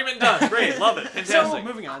 Nope, argument done. Great, love it. Fantastic. So,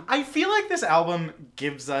 moving on. I feel like this album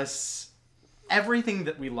gives us everything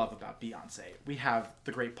that we love about Beyonce. We have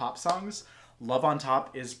the great pop songs. Love on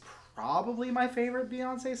Top is probably my favorite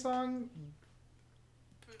Beyonce song.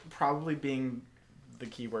 Probably being the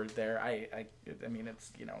key word there. I mean,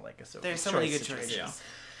 it's, you know, like a so There's so many good choices.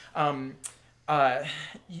 Yeah.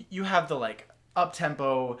 You have the, like,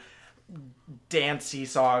 up-tempo, dancey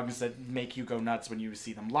songs that make you go nuts when you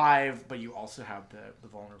see them live, but you also have the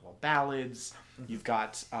vulnerable ballads. Mm-hmm. You've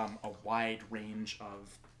got a wide range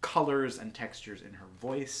of colors and textures in her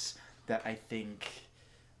voice that I think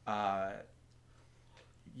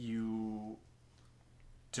you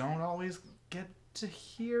don't always get to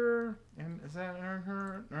hear. And is that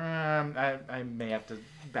her? I may have to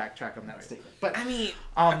backtrack on that statement. But I mean,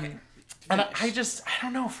 okay. And I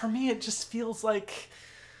don't know. For me, it just feels like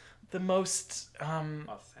the most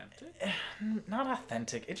authentic? Not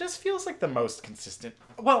authentic. It just feels like the most consistent.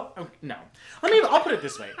 Well, no. I'll put it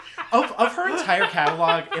this way. Of her entire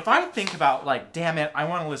catalog, if I think about, like, damn it, I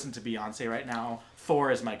want to listen to Beyonce right now,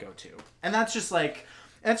 4 is my go-to. And that's just like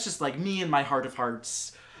me in my heart of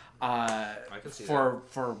hearts. I can see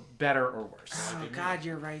for better or worse. Oh God,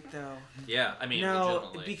 you're right though. Yeah, I mean, no,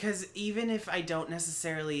 legitimately. because even if I don't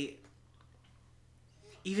necessarily,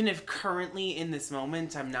 even if currently in this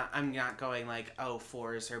moment I'm not going like, oh,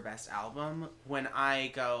 4 is her best album. When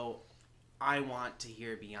I go, I want to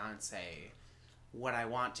hear Beyonce. What I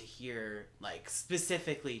want to hear, like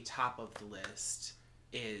specifically top of the list,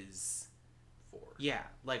 is 4. Yeah,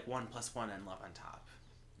 like 1+1 and Love on Top,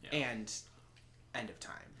 and End of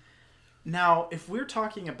Time. Now, if we're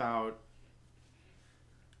talking about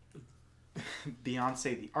Beyonce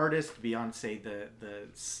the artist, Beyonce the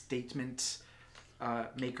statement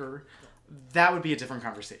maker, that would be a different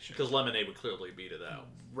conversation. Because Lemonade would clearly beat it out.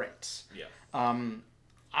 Right. Yeah.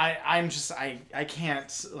 I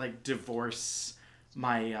can't, like, divorce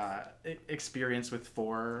my experience with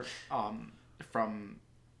 4 from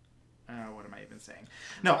what am I even saying?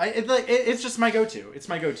 No, it's just my go-to. It's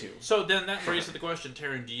my go-to. So then that raises the question,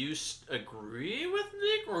 Taran, do you agree with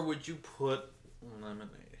Nick, or would you put Lemonade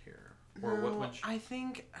here? Or No, what would you... I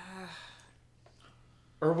think...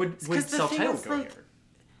 Or would Self-Titled go here?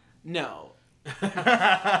 No.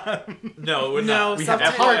 No, it would No, not. we have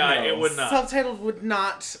Self-Titled- FYI, it would not. Self-Titled would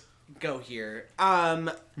not go here.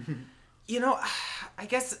 You know, I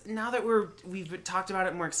guess now that we've talked about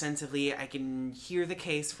it more extensively, I can hear the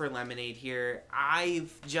case for Lemonade here. And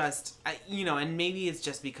maybe it's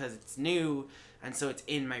just because it's new, and so it's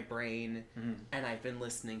in my brain, and I've been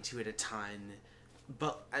listening to it a ton.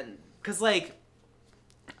 But, because, like,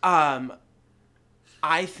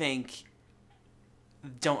 I think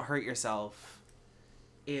Don't Hurt Yourself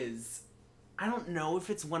is, I don't know if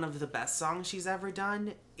it's one of the best songs she's ever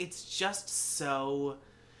done. It's just so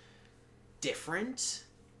different,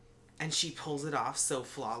 and she pulls it off so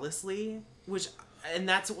flawlessly, and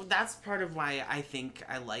that's part of why I think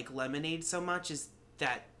I like Lemonade so much, is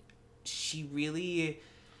that she really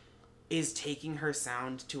is taking her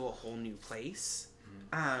sound to a whole new place.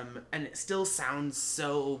 And it still sounds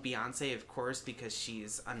so Beyonce, of course, because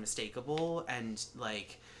she's unmistakable. And,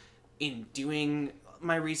 like, in doing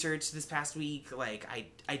my research this past week, like,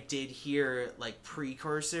 I did hear, like,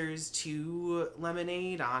 precursors to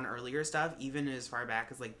Lemonade on earlier stuff, even as far back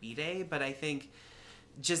as, like, B-Day. But I think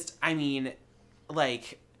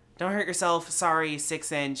like, Don't Hurt Yourself, Sorry,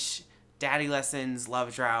 6-inch, Daddy Lessons,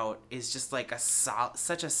 Love Drought is just, like,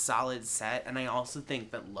 such a solid set. And I also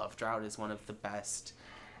think that Love Drought is one of the best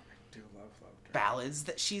ballads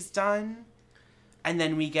that she's done. And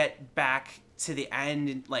then we get back to the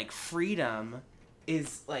end, like, Freedom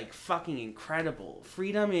is like fucking incredible.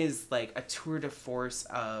 Freedom is like a tour de force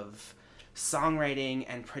of songwriting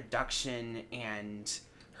and production and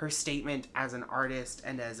her statement as an artist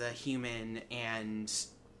and as a human and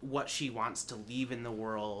what she wants to leave in the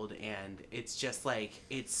world. And it's just like,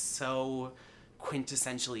 it's so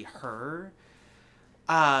quintessentially her,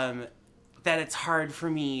 that it's hard for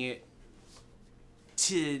me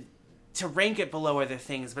to rank it below other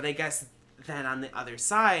things. But I guess then on the other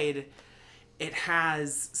side, it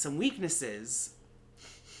has some weaknesses,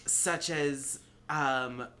 such as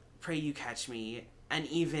Pray You Catch Me. And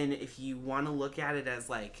even if you want to look at it as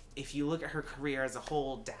like, if you look at her career as a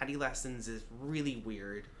whole, Daddy Lessons is really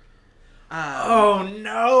weird. Oh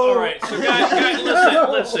no! All right, so guys,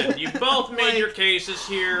 listen. You both made your cases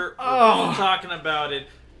here. We're all talking about it.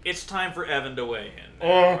 It's time for Evan to weigh in.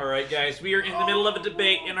 All right, guys, we are in the middle of a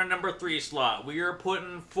debate in our number 3 slot. We are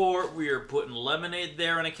putting Lemonade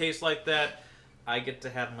there in a case like that. I get to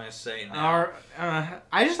have my say now.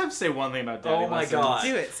 I just have to say one thing about Daddy Lessons. God.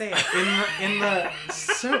 Do it, say it.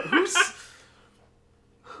 So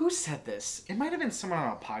who said this? It might have been someone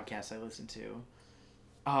on a podcast I listened to.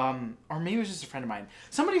 Or maybe it was just a friend of mine.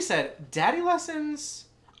 Somebody said, Daddy Lessons...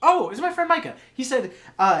 Oh, it was my friend Micah. He said,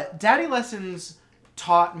 Daddy Lessons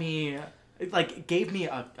taught me... like, gave me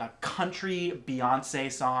a country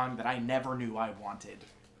Beyonce song that I never knew I wanted.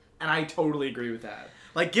 And I totally agree with that.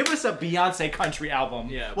 Like, give us a Beyonce country album.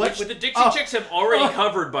 Yeah, which the Dixie Chicks have already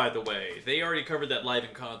covered, by the way. They already covered that live in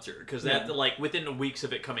concert. Because that, like, within the weeks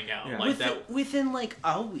of it coming out. Yeah. Like Within, like,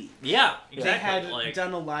 a week. Yeah, exactly. They had like,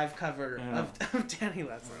 done a live cover of Daddy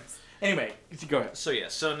Lessons. Anyway, go ahead.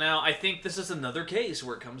 So now I think this is another case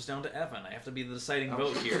where it comes down to Evan. I have to be the deciding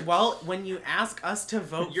vote here. Well, when you ask us to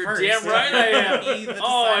vote You're first... damn right I am. be the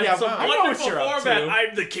Oh, deciding it's a vote. I know what wonderful you're up format. to.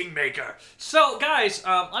 I'm the kingmaker. So, guys,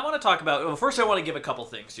 I want to talk about... Well, first, I want to give a couple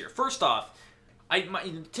things here. First off,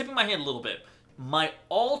 tipping my hand a little bit, my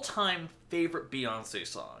all-time favorite Beyonce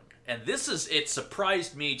song, and it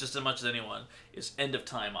surprised me just as much as anyone, is End of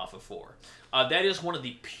Time off of 4. That is one of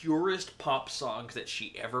the purest pop songs that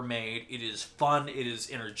she ever made. It is fun. It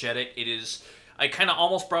is energetic. It is... I kind of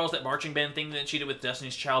almost browsed that marching band thing that she did with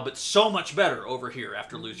Destiny's Child, but so much better over here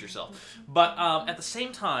after Lose Yourself. But at the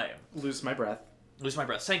same time... Lose my breath. Lose my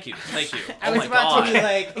breath. Thank you. Thank you. I Oh was my about God. to be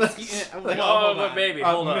like... Oh, but baby,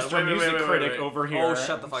 hold on. Mr. Music Critic over here. Oh,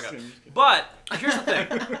 shut the fuck up. But here's the thing.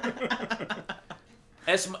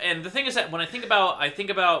 And the thing is that when I think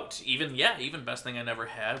about even Best Thing I Never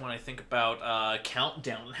Had, when I think about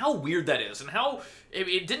Countdown, and how weird that is, and how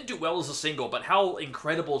it didn't do well as a single, but how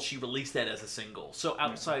incredible she released that as a single. So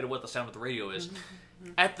outside of what the sound of the radio is.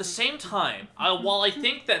 At the same time, while I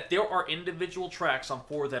think that there are individual tracks on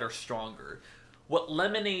 4 that are stronger, what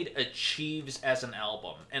Lemonade achieves as an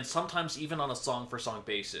album, and sometimes even on a song-for-song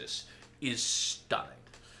basis, is stunning.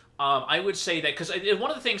 I would say that, because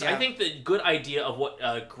one of the things, I think the good idea of what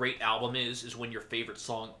a great album is when your favorite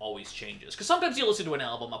song always changes. Because sometimes you listen to an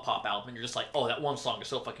album, a pop album, and you're just like, oh, that one song is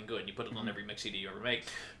so fucking good, and you put it on every mix CD you ever make.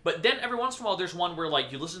 But then every once in a while, there's one where,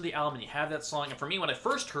 like, you listen to the album and you have that song, and for me, when I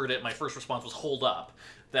first heard it, my first response was Hold Up.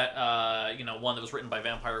 That, one that was written by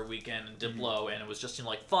Vampire Weekend and Diplo, and it was just,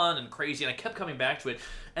 like, fun and crazy, and I kept coming back to it.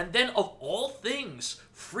 And then, of all things,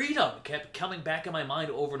 Freedom kept coming back in my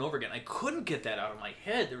mind over and over again. I couldn't get that out of my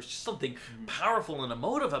head. There was just something powerful and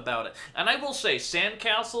emotive about it. And I will say,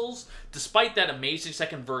 Sandcastles, despite that amazing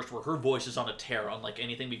second verse where her voice is on a tear, unlike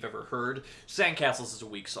anything we've ever heard, Sandcastles is a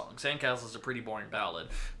weak song. Sandcastles is a pretty boring ballad.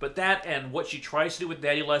 But that and what she tries to do with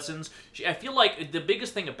Daddy Lessons, I feel like the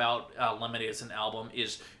biggest thing about Lemonade as an album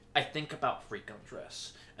is I think about Freak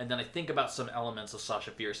Undress. And then I think about some elements of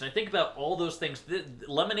Sasha Fierce. And I think about all those things.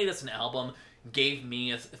 Lemonade as an album gave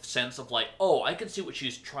me a sense of like, oh, I can see what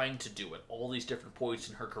she's trying to do at all these different points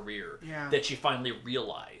in her career that she finally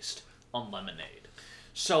realized on Lemonade.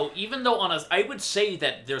 So even though I would say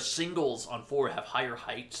that their singles on 4 have higher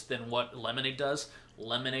heights than what Lemonade does,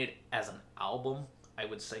 Lemonade as an album, I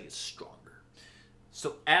would say is stronger.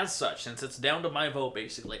 So as such, since it's down to my vote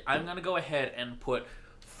basically, I'm going to go ahead and put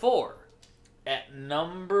 4 at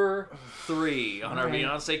number 3 on our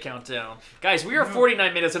Beyonce countdown. Guys, we are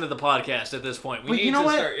 49 minutes into the podcast at this point. We need to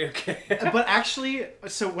start. Okay. But actually,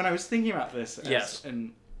 so when I was thinking about this,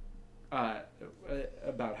 and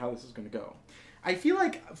about how this is going to go, I feel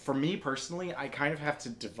like for me personally, I kind of have to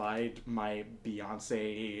divide my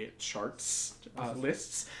Beyonce charts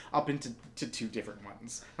lists up into 2 different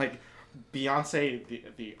ones. Like Beyonce,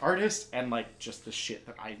 the artist, and like just the shit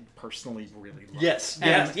that I personally really love. Yes.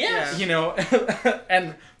 And, yes. You know,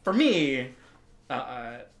 and for me,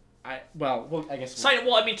 I guess.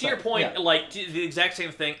 To your point, yeah. like the exact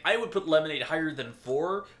same thing. I would put Lemonade higher than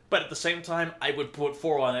 4, but at the same time, I would put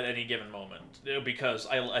 4 on at any given moment because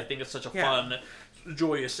I think it's such a fun,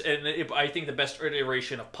 joyous, and I think the best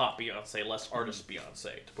iteration of pop Beyonce, less artist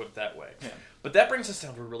Beyonce, to put it that way. Yeah. But that brings us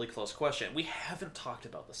down to a really close question. We haven't talked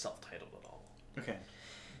about the self-titled at all. Okay.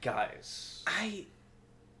 Guys. I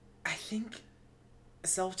think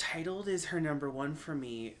self-titled is her number 1 for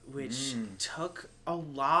me, which took a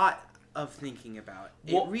lot of thinking about.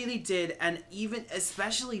 It really did, and even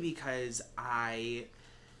especially because I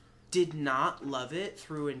did not love it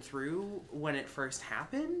through and through when it first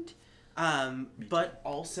happened. But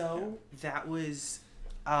also that was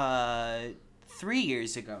 3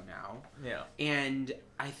 years ago now. Yeah. And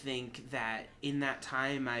I think that in that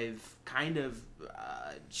time I've kind of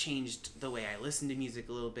changed the way I listen to music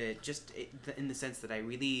a little bit, just in the sense that I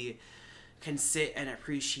really can sit and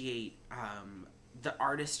appreciate the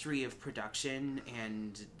artistry of production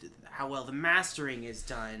and how well the mastering is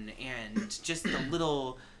done and just the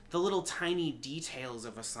little tiny details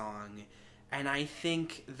of a song. And I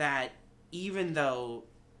think that even though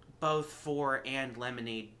both 4 and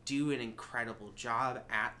Lemonade do an incredible job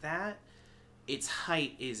at that, its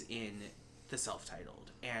height is in the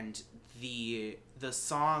self-titled. And the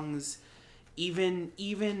songs,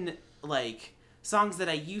 even like songs that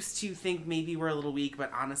I used to think maybe were a little weak,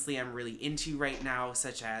 but honestly I'm really into right now,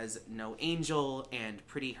 such as No Angel and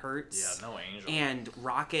Pretty Hurts. Yeah, No Angel. And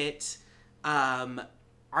Rocket,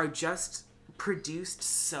 are just produced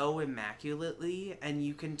so immaculately, and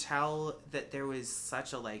you can tell that there was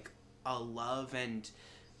such a love and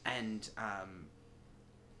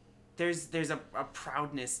there's a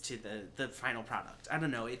proudness to the final product. I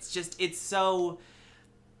don't know, it's so,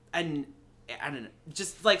 and I don't know,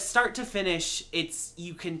 just like start to finish,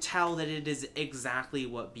 you can tell that it is exactly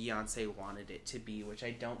what Beyonce wanted it to be, which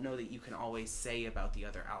I don't know that you can always say about the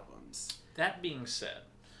other albums. That being said,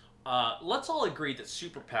 let's all agree that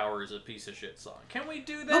Superpower is a piece of shit song. Can we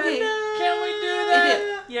do that? Okay. Can we do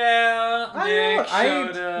that? Yeah. Nick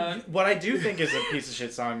Shoda. What I do think is a piece of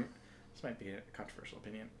shit song. This might be a controversial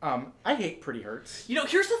opinion. I hate Pretty Hurts. You know,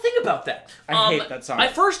 here's the thing about that. I hate that song.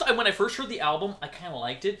 When I first heard the album, I kind of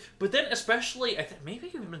liked it, but then especially, I think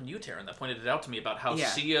maybe even you, Taran, that pointed it out to me about how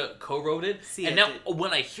Sia co-wrote it. And now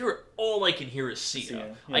when I hear it, all I can hear is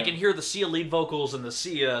Sia. Yeah. I can hear the Sia lead vocals and the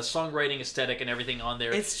Sia songwriting aesthetic and everything on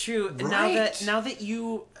there. It's true. Right. Now that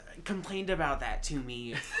you complained about that to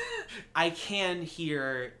me, I can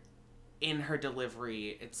hear in her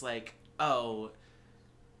delivery, it's like, oh,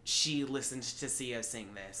 she listened to Sia sing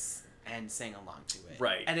this and sang along to it.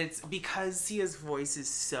 Right. And it's because Sia's voice is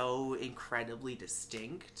so incredibly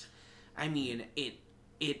distinct. I mean, it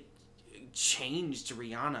changed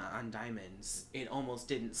Rihanna on Diamonds. It almost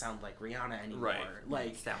didn't sound like Rihanna anymore. Right.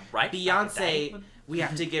 Like, sound right. Beyonce, we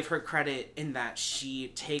have to give her credit in that she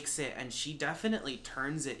takes it and she definitely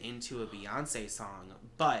turns it into a Beyonce song,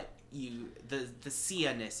 but the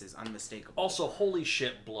Sia-ness is unmistakable. Also, holy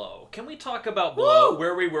shit, Blow. Can we talk about Blow? Woo!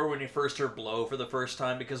 Where we were when we first heard Blow for the first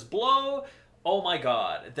time? Because Blow, oh my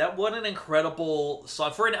god, what an incredible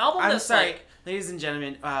song for an album. I'm sorry, ladies and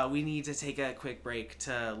gentlemen, we need to take a quick break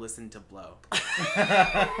to listen to Blow.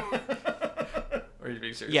 Are you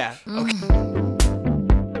being serious? Yeah. Okay.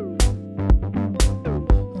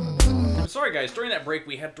 I'm sorry, guys. During that break,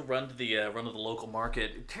 we had to run to the local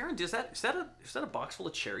market. Taran, is that a box full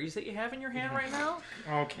of cherries that you have in your hand right now?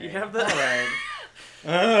 Okay. You have that.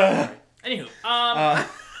 All right. Anywho,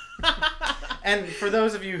 and for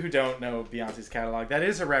those of you who don't know Beyonce's catalog, that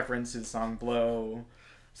is a reference to the song "Blow."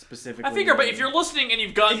 Specifically, I figure, but if you're listening and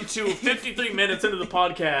you've gotten to 53 minutes into the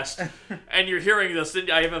podcast and you're hearing this, then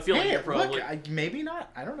I have a feeling you're probably... Look, maybe not.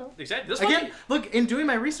 I don't know. Exactly. Look, in doing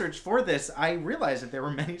my research for this, I realized that there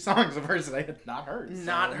were many songs of hers that I had not heard. So.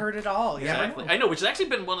 Not heard at all. Exactly. Yeah. I know, which has actually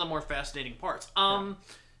been one of the more fascinating parts.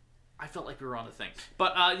 I felt like we were on the thing.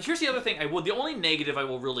 But here's the other thing. The only negative I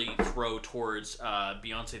will really throw towards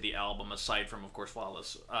Beyonce, the album, aside from, of course,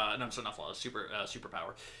 Flawless... not Flawless,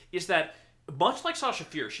 Superpower, is that much like Sasha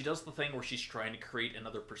Fierce, she does the thing where she's trying to create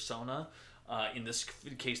another persona. In this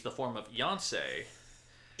case, the form of Beyonce.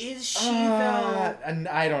 Is she though? And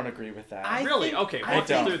I don't agree with that. Really? Okay. I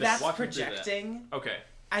think that's Walk me through projecting. that. Okay.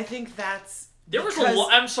 I think that's. There was a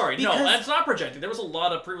lot. I'm sorry. No, because- that's not projecting. There was a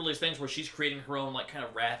lot of pre-release things where she's creating her own kind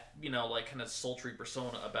of rap, kind of sultry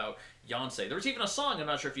persona about Beyonce. There was even a song, I'm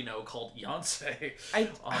not sure if you know, called Beyonce. I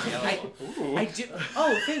do.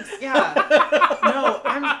 Oh, thanks. Yeah. No,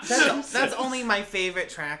 that's only my favorite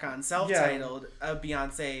track on self-titled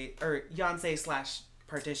Beyonce or Beyonce /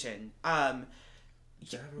 Partition.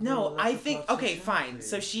 No, I think, okay, fine.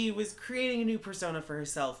 So she was creating a new persona for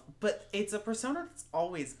herself, but it's a persona that's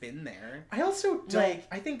always been there. I also don't. Like-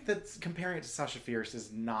 I think that comparing it to Sasha Fierce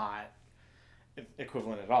is not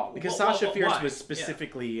equivalent at all, because Well, Sasha Fierce why? was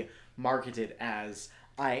specifically marketed as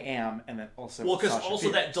I am, and then also Well, because Sasha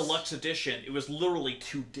also Fierce. that deluxe edition, it was literally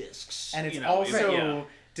 2 discs. And it's you know, also yeah.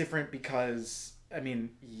 different because, I mean,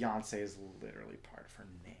 Beyonce is literally part of her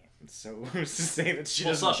name. So who's to say that she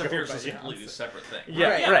doesn't Sasha go Fierce by is a completely Beyonce? separate thing. Yeah,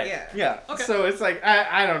 Right, right. yeah. Yeah. Okay. So it's like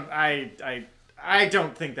I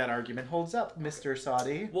don't think that argument holds up, Mr.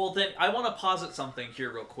 Saudi. Well, then I want to posit something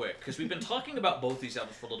here real quick, because we've been talking about both these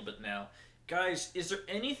albums for a little bit now. Guys, is there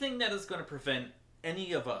anything that is going to prevent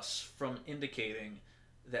any of us from indicating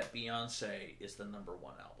that Beyonce is the number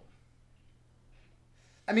 1 album?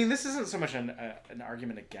 I mean, this isn't so much an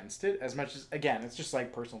argument against it as much as, again, it's just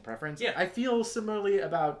like personal preference. Yeah. I feel similarly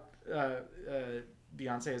about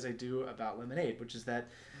Beyonce as I do about Lemonade, which is that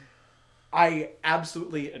I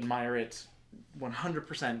absolutely admire it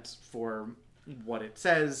 100% for what it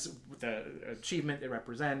says, the achievement it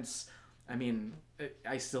represents. I mean,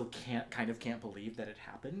 I still can't believe that it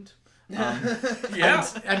happened. Yeah.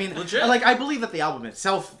 And, I mean, Legit. like, I believe that the album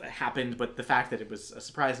itself happened, but the fact that it was a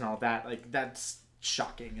surprise and all that, like, that's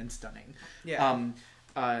shocking and stunning. Yeah.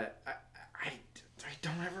 I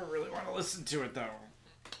don't ever really want to listen to it, though.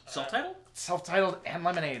 Self-titled? Self-titled and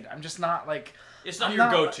Lemonade. I'm just not, like... It's not I'm your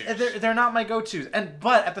go-tos. They're not my go-tos.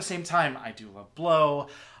 But at the same time, I do love Blow.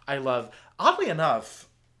 I love... Oddly enough,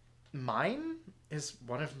 Mine is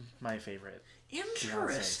one of my favorite.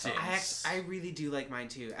 Interesting. I really do like mine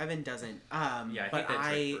too. Evan doesn't. Yeah, I but hate that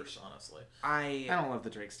Drake verse, honestly. I don't love the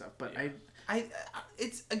Drake stuff, but Yeah.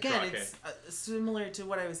 It's again, Okay. it's similar to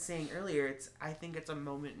what I was saying earlier. I think it's a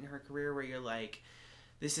moment in her career where you're like,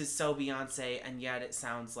 this is so Beyonce, and yet it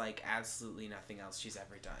sounds like absolutely nothing else she's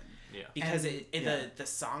ever done. Yeah. Because And- the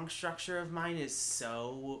song structure of mine is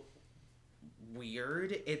so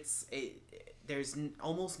weird. There's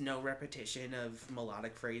almost no repetition of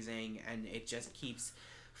melodic phrasing, and it just keeps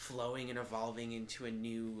flowing and evolving into a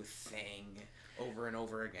new thing over and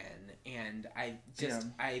over again. And I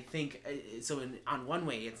think so. On one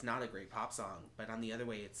way, it's not a great pop song, but on the other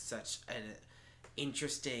way, it's such an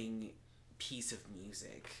interesting piece of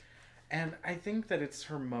music. And I think that it's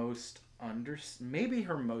her most maybe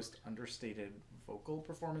her most understated vocal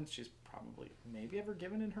performance she's probably maybe ever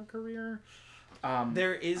given in her career.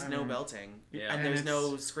 There is no belting, Yeah. and there's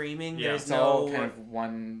no screaming. Yeah. There's It's no all kind of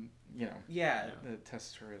one, yeah. the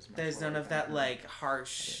tester is much There's lower none of than that her. like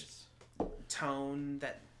harsh Yes. tone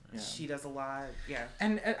that Yeah. she does a lot. Yeah.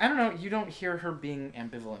 And I don't know, you don't hear her being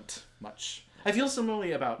ambivalent much. I feel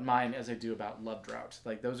similarly about Mine as I do about Love Drought.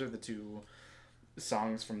 Like, those are the two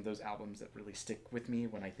songs from those albums that really stick with me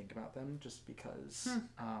when I think about them, just because,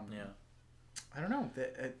 Yeah. I don't know,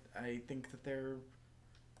 I think that they're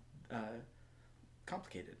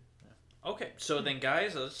complicated. Okay, so then,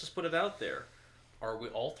 guys, let's just put it out there. Are we,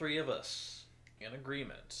 all 3 of us, in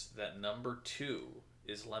agreement that number 2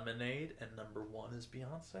 is Lemonade and number 1 is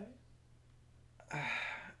Beyonce?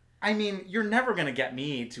 I mean, you're never going to get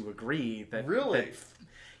me to agree that... Really?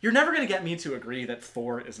 You're never going to get me to agree that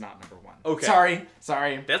 4 is not number 1. Okay. Sorry.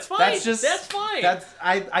 That's fine. That's fine.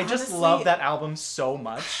 I just Honestly- love that album so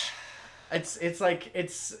much. That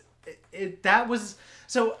was...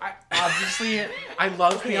 So, obviously, I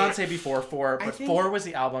loved Okay. Beyonce before 4, I but think- 4 was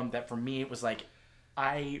the album that, for me, it was like,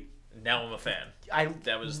 I Now I'm a fan.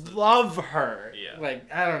 That was the- love her. Yeah.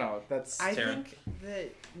 Like, I don't know. That's... I Taran. think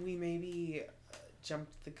that we maybe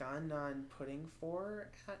jumped the gun on putting 4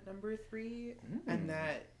 at number 3, and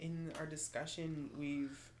that in our discussion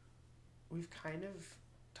we've kind of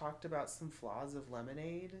talked about some flaws of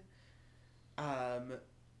Lemonade,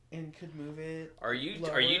 and could move it. Are you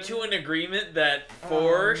lower. two in agreement that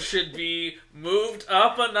 4 should be moved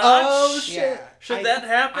up a notch? Oh, shit. Yeah. Should that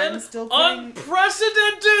happen? I'm still putting,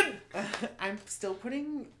 Unprecedented! I'm still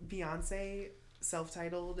putting Beyonce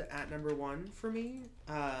self-titled at number 1 for me.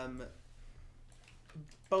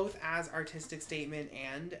 Both as artistic statement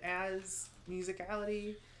and as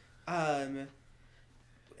musicality. And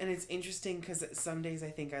it's interesting because some days I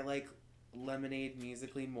think I like Lemonade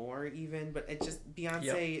musically more even, but it just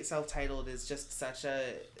Beyonce self-titled is just such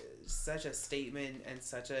a statement and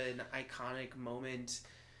such an iconic moment.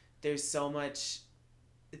 There's so much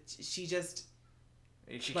she just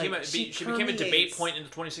She Like, became a debate permeates. point in the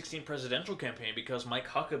 2016 presidential campaign because Mike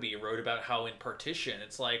Huckabee wrote about how in Partition,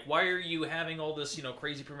 it's like, why are you having all this,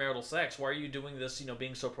 crazy premarital sex? Why are you doing this,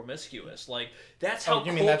 being so promiscuous? Like, that's how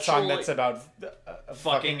you mean that song culturally- that's about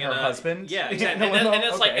fucking her husband? Yeah, exactly.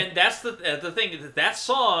 And that's the thing. That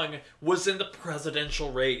song was in the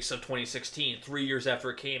presidential race of 2016, 3 years after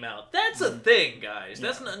it came out. That's a thing, guys.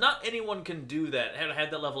 That's not anyone can do that.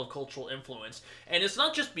 Had that level of cultural influence, and it's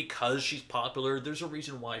not just because she's popular. There's a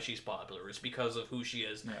reason why she's popular. It's because of who she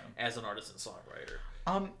is as an artist and songwriter.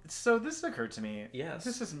 So this occurred to me. Yes.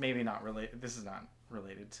 This is maybe not related. This is not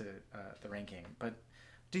related to the ranking, but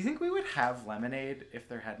do you think we would have Lemonade if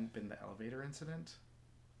there hadn't been the elevator incident?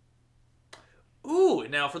 Ooh,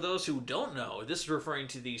 now for those who don't know, this is referring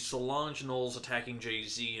to the Solange Knowles attacking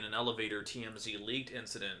Jay-Z in an elevator TMZ leaked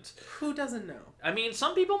incident. Who doesn't know? I mean,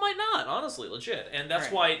 some people might not, honestly, legit. And that's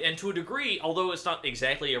Right. why, and to a degree, although it's not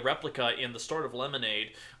exactly a replica in the start of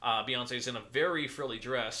Lemonade, Beyonce's in a very frilly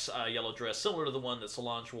dress, yellow dress, similar to the one that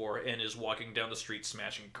Solange wore, and is walking down the street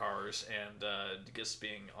smashing cars and just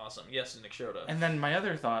being awesome. Yes, Nick Shoda. And then my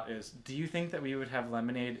other thought is, do you think that we would have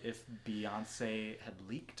Lemonade if Beyonce had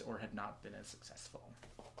leaked or had not been as successful?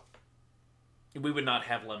 We would not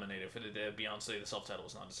have Lemonade if Beyonce, the self-title,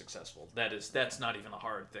 was not as successful. That's not even a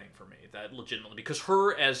hard thing for me. That legitimately, because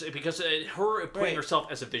her putting Right. herself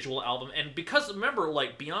as a visual album, and because remember,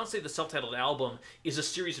 like Beyonce, the self-titled album is a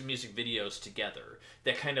series of music videos together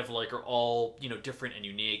that kind of like are all different and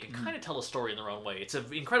unique and kind of tell a story in their own way. It's an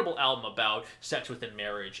incredible album about sex within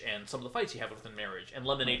marriage and some of the fights you have within marriage. And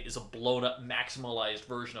Lemonade is a blown up, maximalized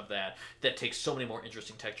version of that takes so many more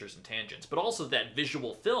interesting textures and tangents. But also that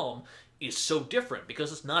visual film is so different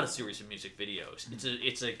because it's not a series of music videos.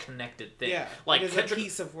 It's a connected thing. Yeah, like it is a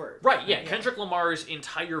piece of work. Right, yeah. Kendrick Lamar's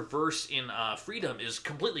entire verse in Freedom is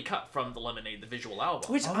completely cut from the Lemonade, the visual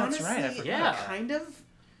album. Which Oh, that's honestly, right, I forgot. Yeah. kind of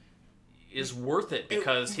is worth it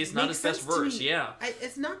because he's not makes his best sense to verse, me. yeah.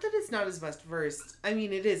 It's not that it's not his best verse. I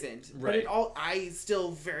mean, it isn't. Right. But I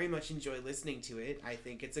still very much enjoy listening to it. I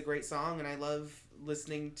think it's a great song, and I love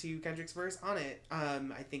listening to Kendrick's verse on it.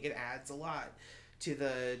 I think it adds a lot to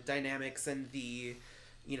the dynamics and the,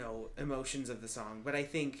 emotions of the song. But I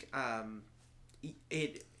think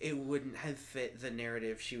it wouldn't have fit the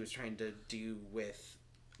narrative she was trying to do with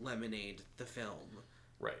Lemonade, the film.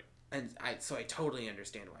 Right. And I totally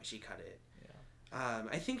understand why she cut it. Yeah.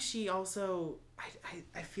 I think she also,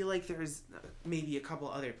 I feel like there's maybe a couple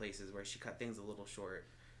other places where she cut things a little short.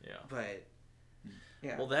 Yeah. But,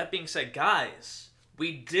 yeah. Well, that being said, guys,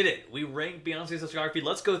 we did it. We ranked Beyonce's discography.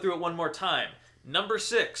 Let's go through it one more time. Number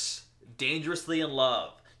 6, Dangerously in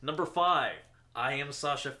Love. Number 5, I Am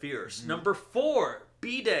Sasha Fierce. Number 4,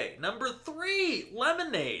 B-Day. Number 3,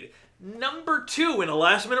 Lemonade. Number 2, in a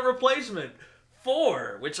last-minute replacement,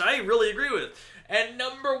 4, which I really agree with. And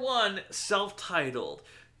number 1, self-titled.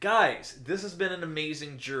 Guys, this has been an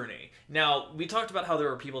amazing journey. Now, we talked about how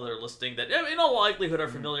there are people that are listening that, in all likelihood, are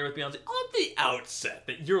familiar with Beyonce. On the outset,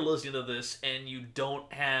 that you're listening to this and you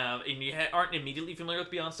don't have, and you aren't immediately familiar with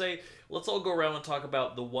Beyonce, let's all go around and talk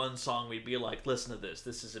about the one song we'd be like, listen to this.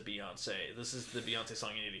 This is a Beyonce. This is the Beyonce song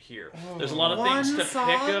you need to hear. There's a lot of One things to song?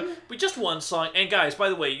 pick up. But just one song. And guys, by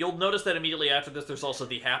the way, you'll notice that immediately after this, there's also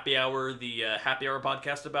the Happy Hour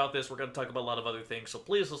podcast about this. We're going to talk about a lot of other things, so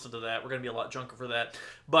please listen to that. We're going to be a lot drunker for that.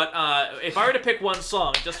 But if I were to pick one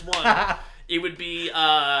song, just one, it would be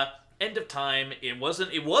End of Time. It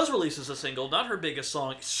was released as a single, not her biggest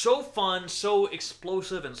song. So fun, so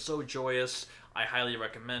explosive, and so joyous. I highly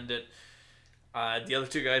recommend it. The other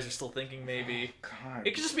two guys are still thinking maybe. Oh, God.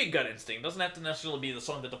 It could just be a gut instinct. It doesn't have to necessarily be the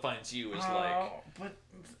song that defines you as But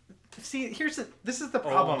see, this is the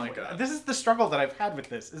problem. my God. This is the struggle that I've had with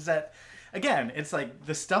this. Is that again, it's like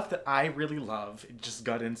the stuff that I really love, just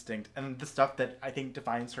gut instinct, and the stuff that I think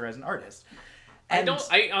defines her as an artist. And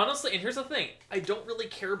I honestly, and here's the thing, I don't really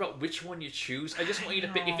care about which one you choose. I just want you to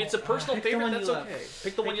pick. If it's a personal Pick the favorite, one that's you love. okay.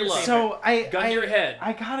 Pick the one your you love. So Gun to your head.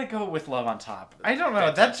 I gotta go with Love on Top. I don't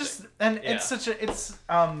know. That's just it's such a it's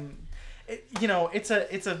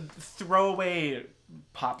it's a throwaway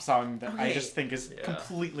pop song that I Okay. just think is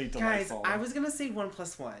completely Guys, delightful. I was going to say 1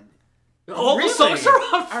 + 1. All Really? the songs are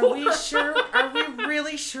on Are four. we sure? Are we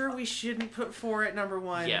really sure we shouldn't put 4 at number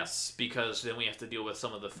 1? Yes, because then we have to deal with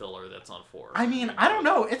some of the filler that's on 4. I mean, I don't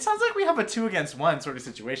know. It sounds like we have a 2 against 1 sort of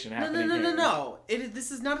situation No, happening no, no, no, here. no.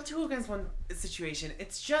 This is not a 2 against 1 situation.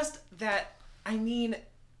 It's just that, I mean,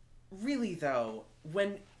 really though,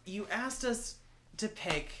 when you asked us to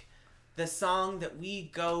pick the song that we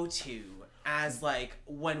go to as like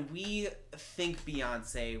when we think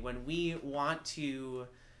Beyonce, when we want to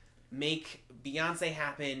make Beyonce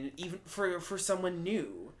happen, even for someone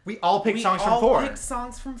new, We all picked We songs all from 4. picked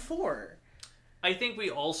songs from 4. I think we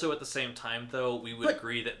also, at the same time, though, we would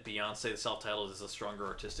agree that Beyonce, the self-titled, is a stronger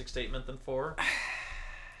artistic statement than 4.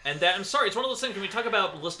 And that, I'm sorry, it's one of those things when we talk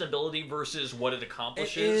about listenability versus what it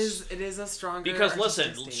accomplishes. It is a stronger Because artistic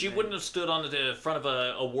listen, statement. she wouldn't have stood on the front of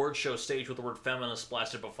a award show stage with the word feminist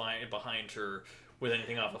blasted behind her with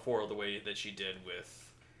anything off of 4 the way that she did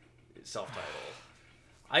with self-titled.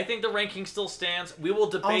 I think the ranking still stands. We will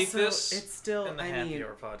debate also, this it's still, in the I Happy mean,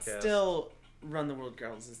 Hour podcast. still, Run the World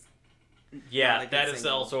Girls is yeah, not a good that is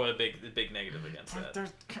single. also a big negative against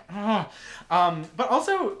that. But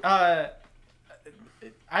also,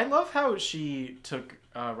 I love how she took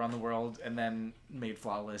Run the World and then made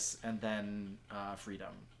Flawless and then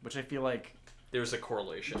Freedom, which I feel like There's a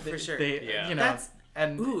correlation. For sure. Yeah. You know, That's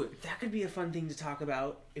and ooh, that could be a fun thing to talk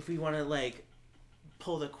about if we want to like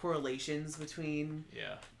pull the correlations between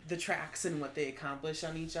Yeah. the tracks and what they accomplish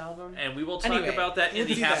on each album. And we will talk Anyway, about that in we'll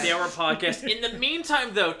the do Happy that. Hour podcast. In the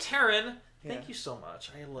meantime, though, Taran, thank Yeah. you so much.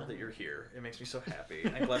 I love that you're here. It makes me so happy.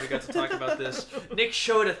 I'm glad we got to talk about this. Nick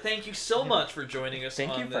Shoda, thank you so much for joining us thank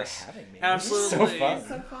on you for this. having me. Absolutely. This is so fun. It's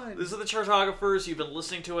so fun. This is the Chartographers. You've been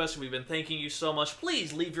listening to us. We've been thanking you so much.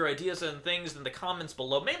 Please leave your ideas and things in the comments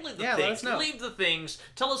below. Mainly the Yeah, let things. us know. Leave the things.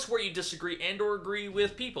 Tell us where you disagree and or agree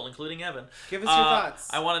with people, including Evan. Give us your thoughts.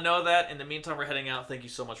 I want to know that. In the meantime, we're heading out. Thank you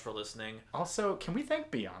so much for listening. Also, can we thank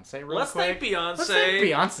Beyonce real Let's quick? thank Beyonce. Let's thank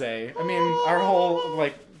Beyonce. I mean, our whole,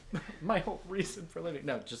 like, my whole reason for living.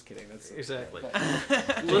 No, just kidding. That's Exactly.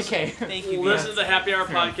 okay. Thank you, Listen to Beyonce. the Happy Hour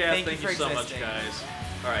podcast. Thank Thank you you for so much, existing. guys.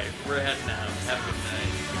 All right, we're heading out. Have a good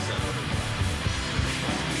night. Peace out.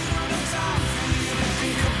 Time for you to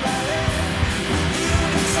think about it.